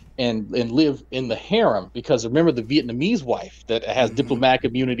come and live in the harem, because remember the Vietnamese wife that has diplomatic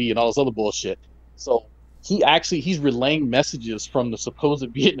immunity and all this other bullshit. So he's relaying messages from the supposed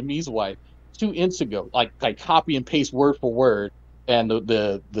Vietnamese wife to Indigo, like copy and paste word for word. And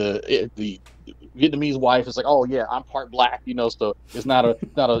the Vietnamese wife is like, oh yeah, I'm part black, so it's not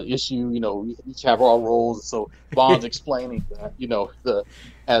an issue, we each have our roles. So Vaughn's explaining that,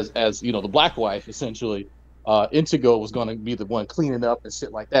 as the black wife essentially, Indigo was going to be the one cleaning up and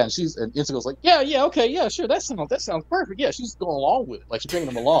shit like that, and Indigo's like, yeah, okay, yeah, sure, that sounds perfect. Yeah, she's going along with it, like she's bringing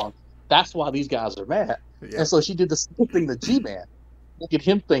them along. That's why these guys are mad. Yeah. And so she did the same thing to G-Man, making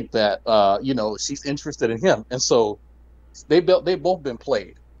him think that she's interested in him, and so they've both been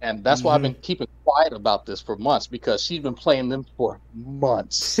played. And that's why I've been keeping quiet about this for months, because she's been playing them for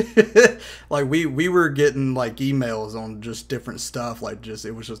months. Like we were getting like emails on just different stuff, like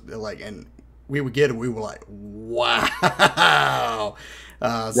it was just like, and we would get it. We were like, wow.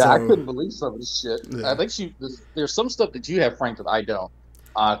 I couldn't believe some of this shit. Yeah. I think there's some stuff that you have, Frank, that I don't,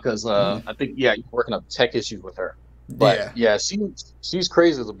 because I think you're working up tech issues with her. But yeah, she's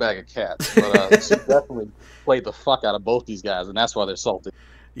crazy as a bag of cats. But she definitely played the fuck out of both these guys, and that's why they're salty.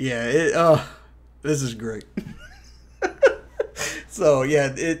 Yeah, this is great. So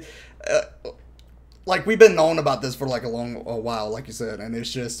yeah, like we've been knowing about this for like a while, like you said, and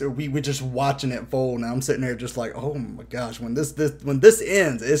it's just we're just watching it fold, and I'm sitting there just like, oh my gosh, when this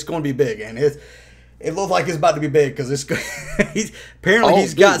ends, it's going to be big, and it looks like it's about to be big, because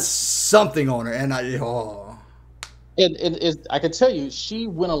he's got something on her, and And I can tell you, she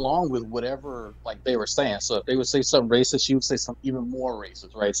went along with whatever like they were saying. So if they would say something racist, she would say something even more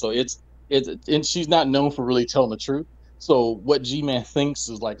racist, right? So and she's not known for really telling the truth. So what G-Man thinks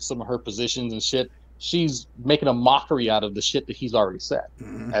is like some of her positions and shit, she's making a mockery out of the shit that he's already said.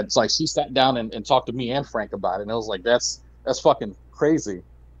 And it's like she sat down and talked to me and Frank about it, and I was like, that's fucking crazy.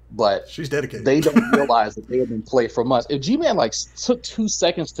 But she's dedicated. They don't realize that they have been played from us. If G-Man took 2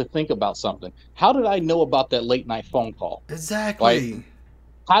 seconds to think about something, how did I know about that late night phone call? Exactly. Right?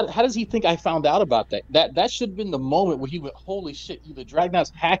 How does he think I found out about that? That should have been the moment where he went, holy shit, either Dragnot's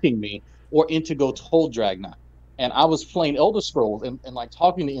hacking me or Indigo told Dragnot. And I was playing Elder Scrolls and like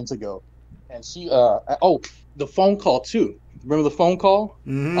talking to Indigo. And she, the phone call too. Remember the phone call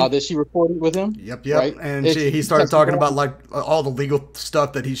that she recorded with him? Yep. Right? And he started talking about like all the legal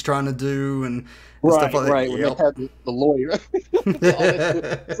stuff that he's trying to do and stuff like that. Right. When they had the lawyer.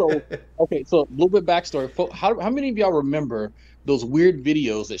 So a little bit backstory. How many of y'all remember those weird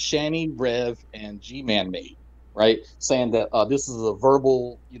videos that Shanny, Rev, and G-Man made, right? Saying that this is a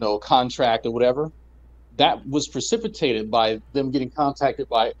verbal, contract or whatever. That was precipitated by them getting contacted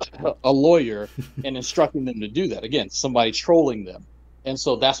by a lawyer and instructing them to do that. Again, somebody trolling them. And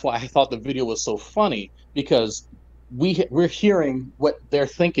so that's why I thought the video was so funny, because we're hearing what they're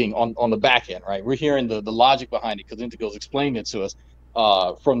thinking on the back end, right? We're hearing the logic behind it, because Indigo's explaining it to us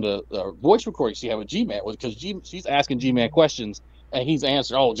from the voice recording she had with G-Man, because she's asking G-Man questions and he's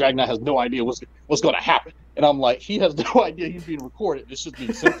answering, oh, Dragnot has no idea what's going to happen. And I'm like, he has no idea he's being recorded. This should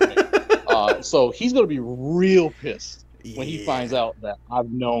be sent to me. So he's going to be real pissed when he finds out that I've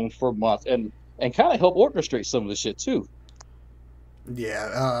known for months and kind of help orchestrate some of the shit too.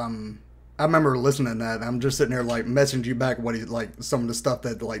 Yeah. I remember listening to that, and I'm just sitting there like messaging you back what he like some of the stuff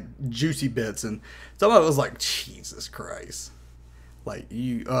that like juicy bits, and some of it was like, Jesus Christ, like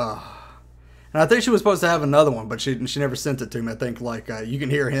you. And I think she was supposed to have another one, but she never sent it to me. I think like you can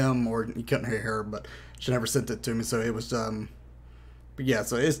hear him or you couldn't hear her, but she never sent it to me. So it was but yeah,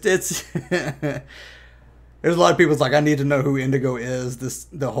 so it's there's a lot of people's like, I need to know who Indigo is. This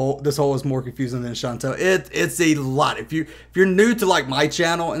whole is more confusing than Chantel. It's a lot. If you're new to like my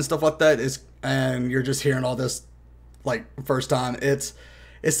channel and stuff like that, and you're just hearing all this like first time, it's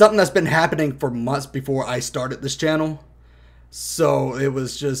something that's been happening for months before I started this channel. So it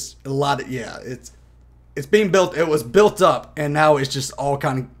was just a lot of it's being built. It was built up, and now it's just all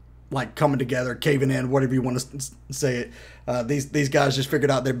kind of like coming together, caving in, whatever you want to say it. These guys just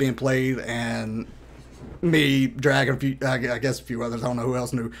figured out they're being played, and me, Dragon, I guess a few others, I don't know who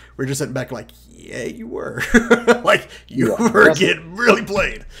else knew. We're just sitting back like, yeah, you were. Like, you were getting really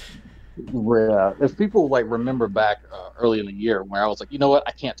played. Yeah. If people like remember back early in the year where I was like, you know what,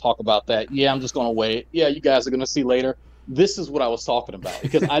 I can't talk about that. Yeah, I'm just going to wait. Yeah, you guys are going to see later. This is what I was talking about,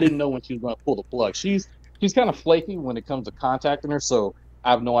 because I didn't know when she was going to pull the plug. She's kind of flaky when it comes to contacting her, so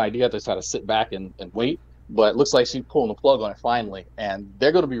I have no idea. I just had to sit back and wait. But it looks like she's pulling the plug on it finally, and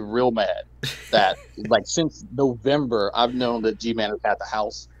they're going to be real mad that like since November, I've known that G-Man has had the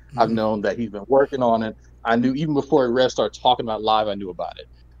house. I've known that he's been working on it. I knew even before Rev started talking about live, I knew about it.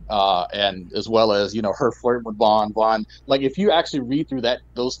 And as well as, her flirting with Vaughn. Like if you actually read through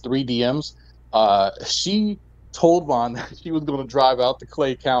those 3 DMs, she told Vaughn that she was going to drive out to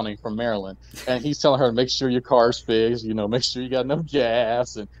Clay County from Maryland, and he's telling her to make sure your car's fixed, make sure you got enough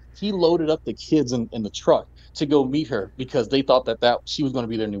gas, and he loaded up the kids in the truck to go meet her because they thought that she was going to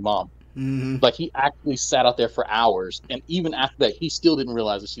be their new mom. Mm-hmm. Like he actually sat out there for hours, and even after that, he still didn't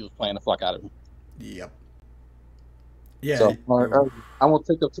realize that she was playing the fuck out of him. Yep. Yeah. So I won't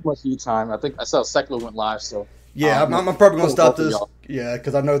take up too much of your time. I think I saw Secular went live, so yeah, I'm probably going to stop this. Yeah,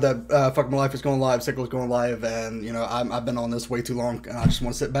 because I know that Fuck My Life is going live, Secular's going live, and I've been on this way too long, and I just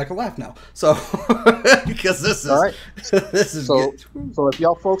want to sit back and laugh now. So because this is all right. This is good. So if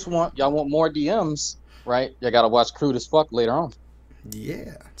y'all folks want more DMs, right? You got to watch Crude as Fuck later on.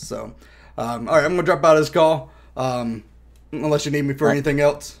 Yeah. So all right, I'm gonna drop out of this call. Unless you need me for anything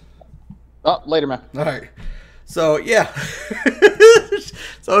else. Oh, later, man. All right. So yeah.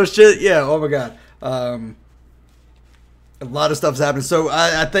 So shit. Yeah. Oh my god. A lot of stuff's happening. So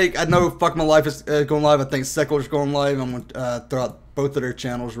I think I know Fuck My Life is going live. I think Secular's going live. I'm gonna throw out both of their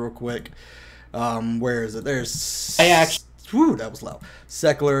channels real quick. Where is it? There's whew, that was loud.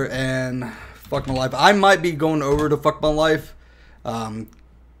 Secular and Fuck My Life. I might be going over to Fuck My Life,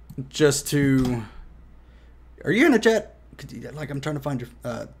 just to. Are you in the chat? Like I'm trying to find your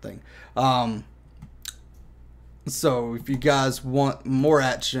thing. So if you guys want more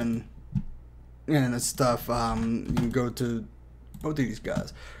action and stuff, you can go to both of these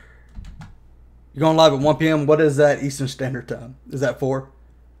guys. You're going live at 1 p.m. What is that Eastern Standard Time? Is that 4?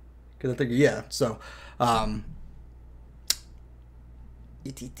 Because I think, yeah. So,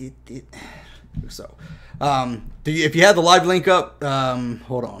 if you have the live link up,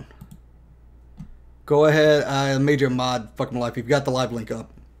 hold on. Go ahead. I made you a mod. Fuck My Life. If you've got the live link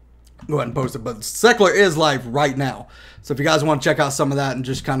up, go ahead and post it. But Secular is live right now. So if you guys want to check out some of that and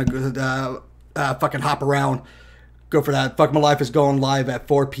just kind of fucking hop around, go for that. Fuck My Life is going live at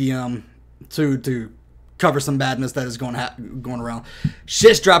 4 p.m. to cover some badness that is going around.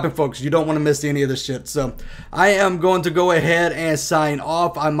 Shit's dropping, folks. You don't want to miss any of this shit. So I am going to go ahead and sign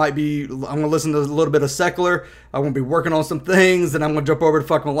off. I'm going to listen to a little bit of Secular. I'm going to be working on some things, and I'm going to jump over to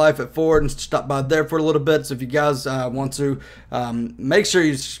Fuck My Life at Ford and stop by there for a little bit. So if you guys want to, make sure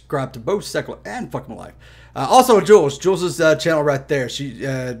you subscribe to both Secular and Fuck My Life. Also, Jules' channel right there. We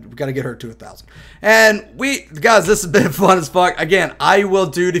got to get her to 1,000. And guys, this has been fun as fuck. Again, I will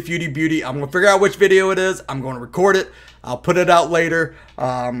do the Foodie Beauty. I'm gonna figure out which video it is. I'm going to record it. I'll put it out later.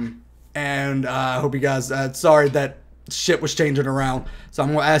 And I hope you guys. Sorry that shit was changing around. So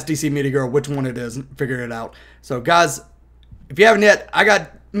I'm gonna ask DC Media Girl which one it is and figure it out. So guys, if you haven't yet, I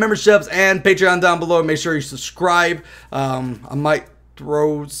got memberships and Patreon down below. Make sure you subscribe. I might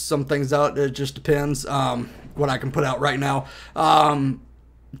throw some things out. It just depends what I can put out right now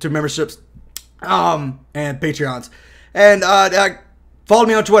to memberships and Patreons. And follow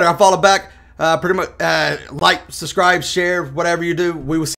me on Twitter. I'll follow back. Pretty much like, subscribe, share, whatever you do. We will see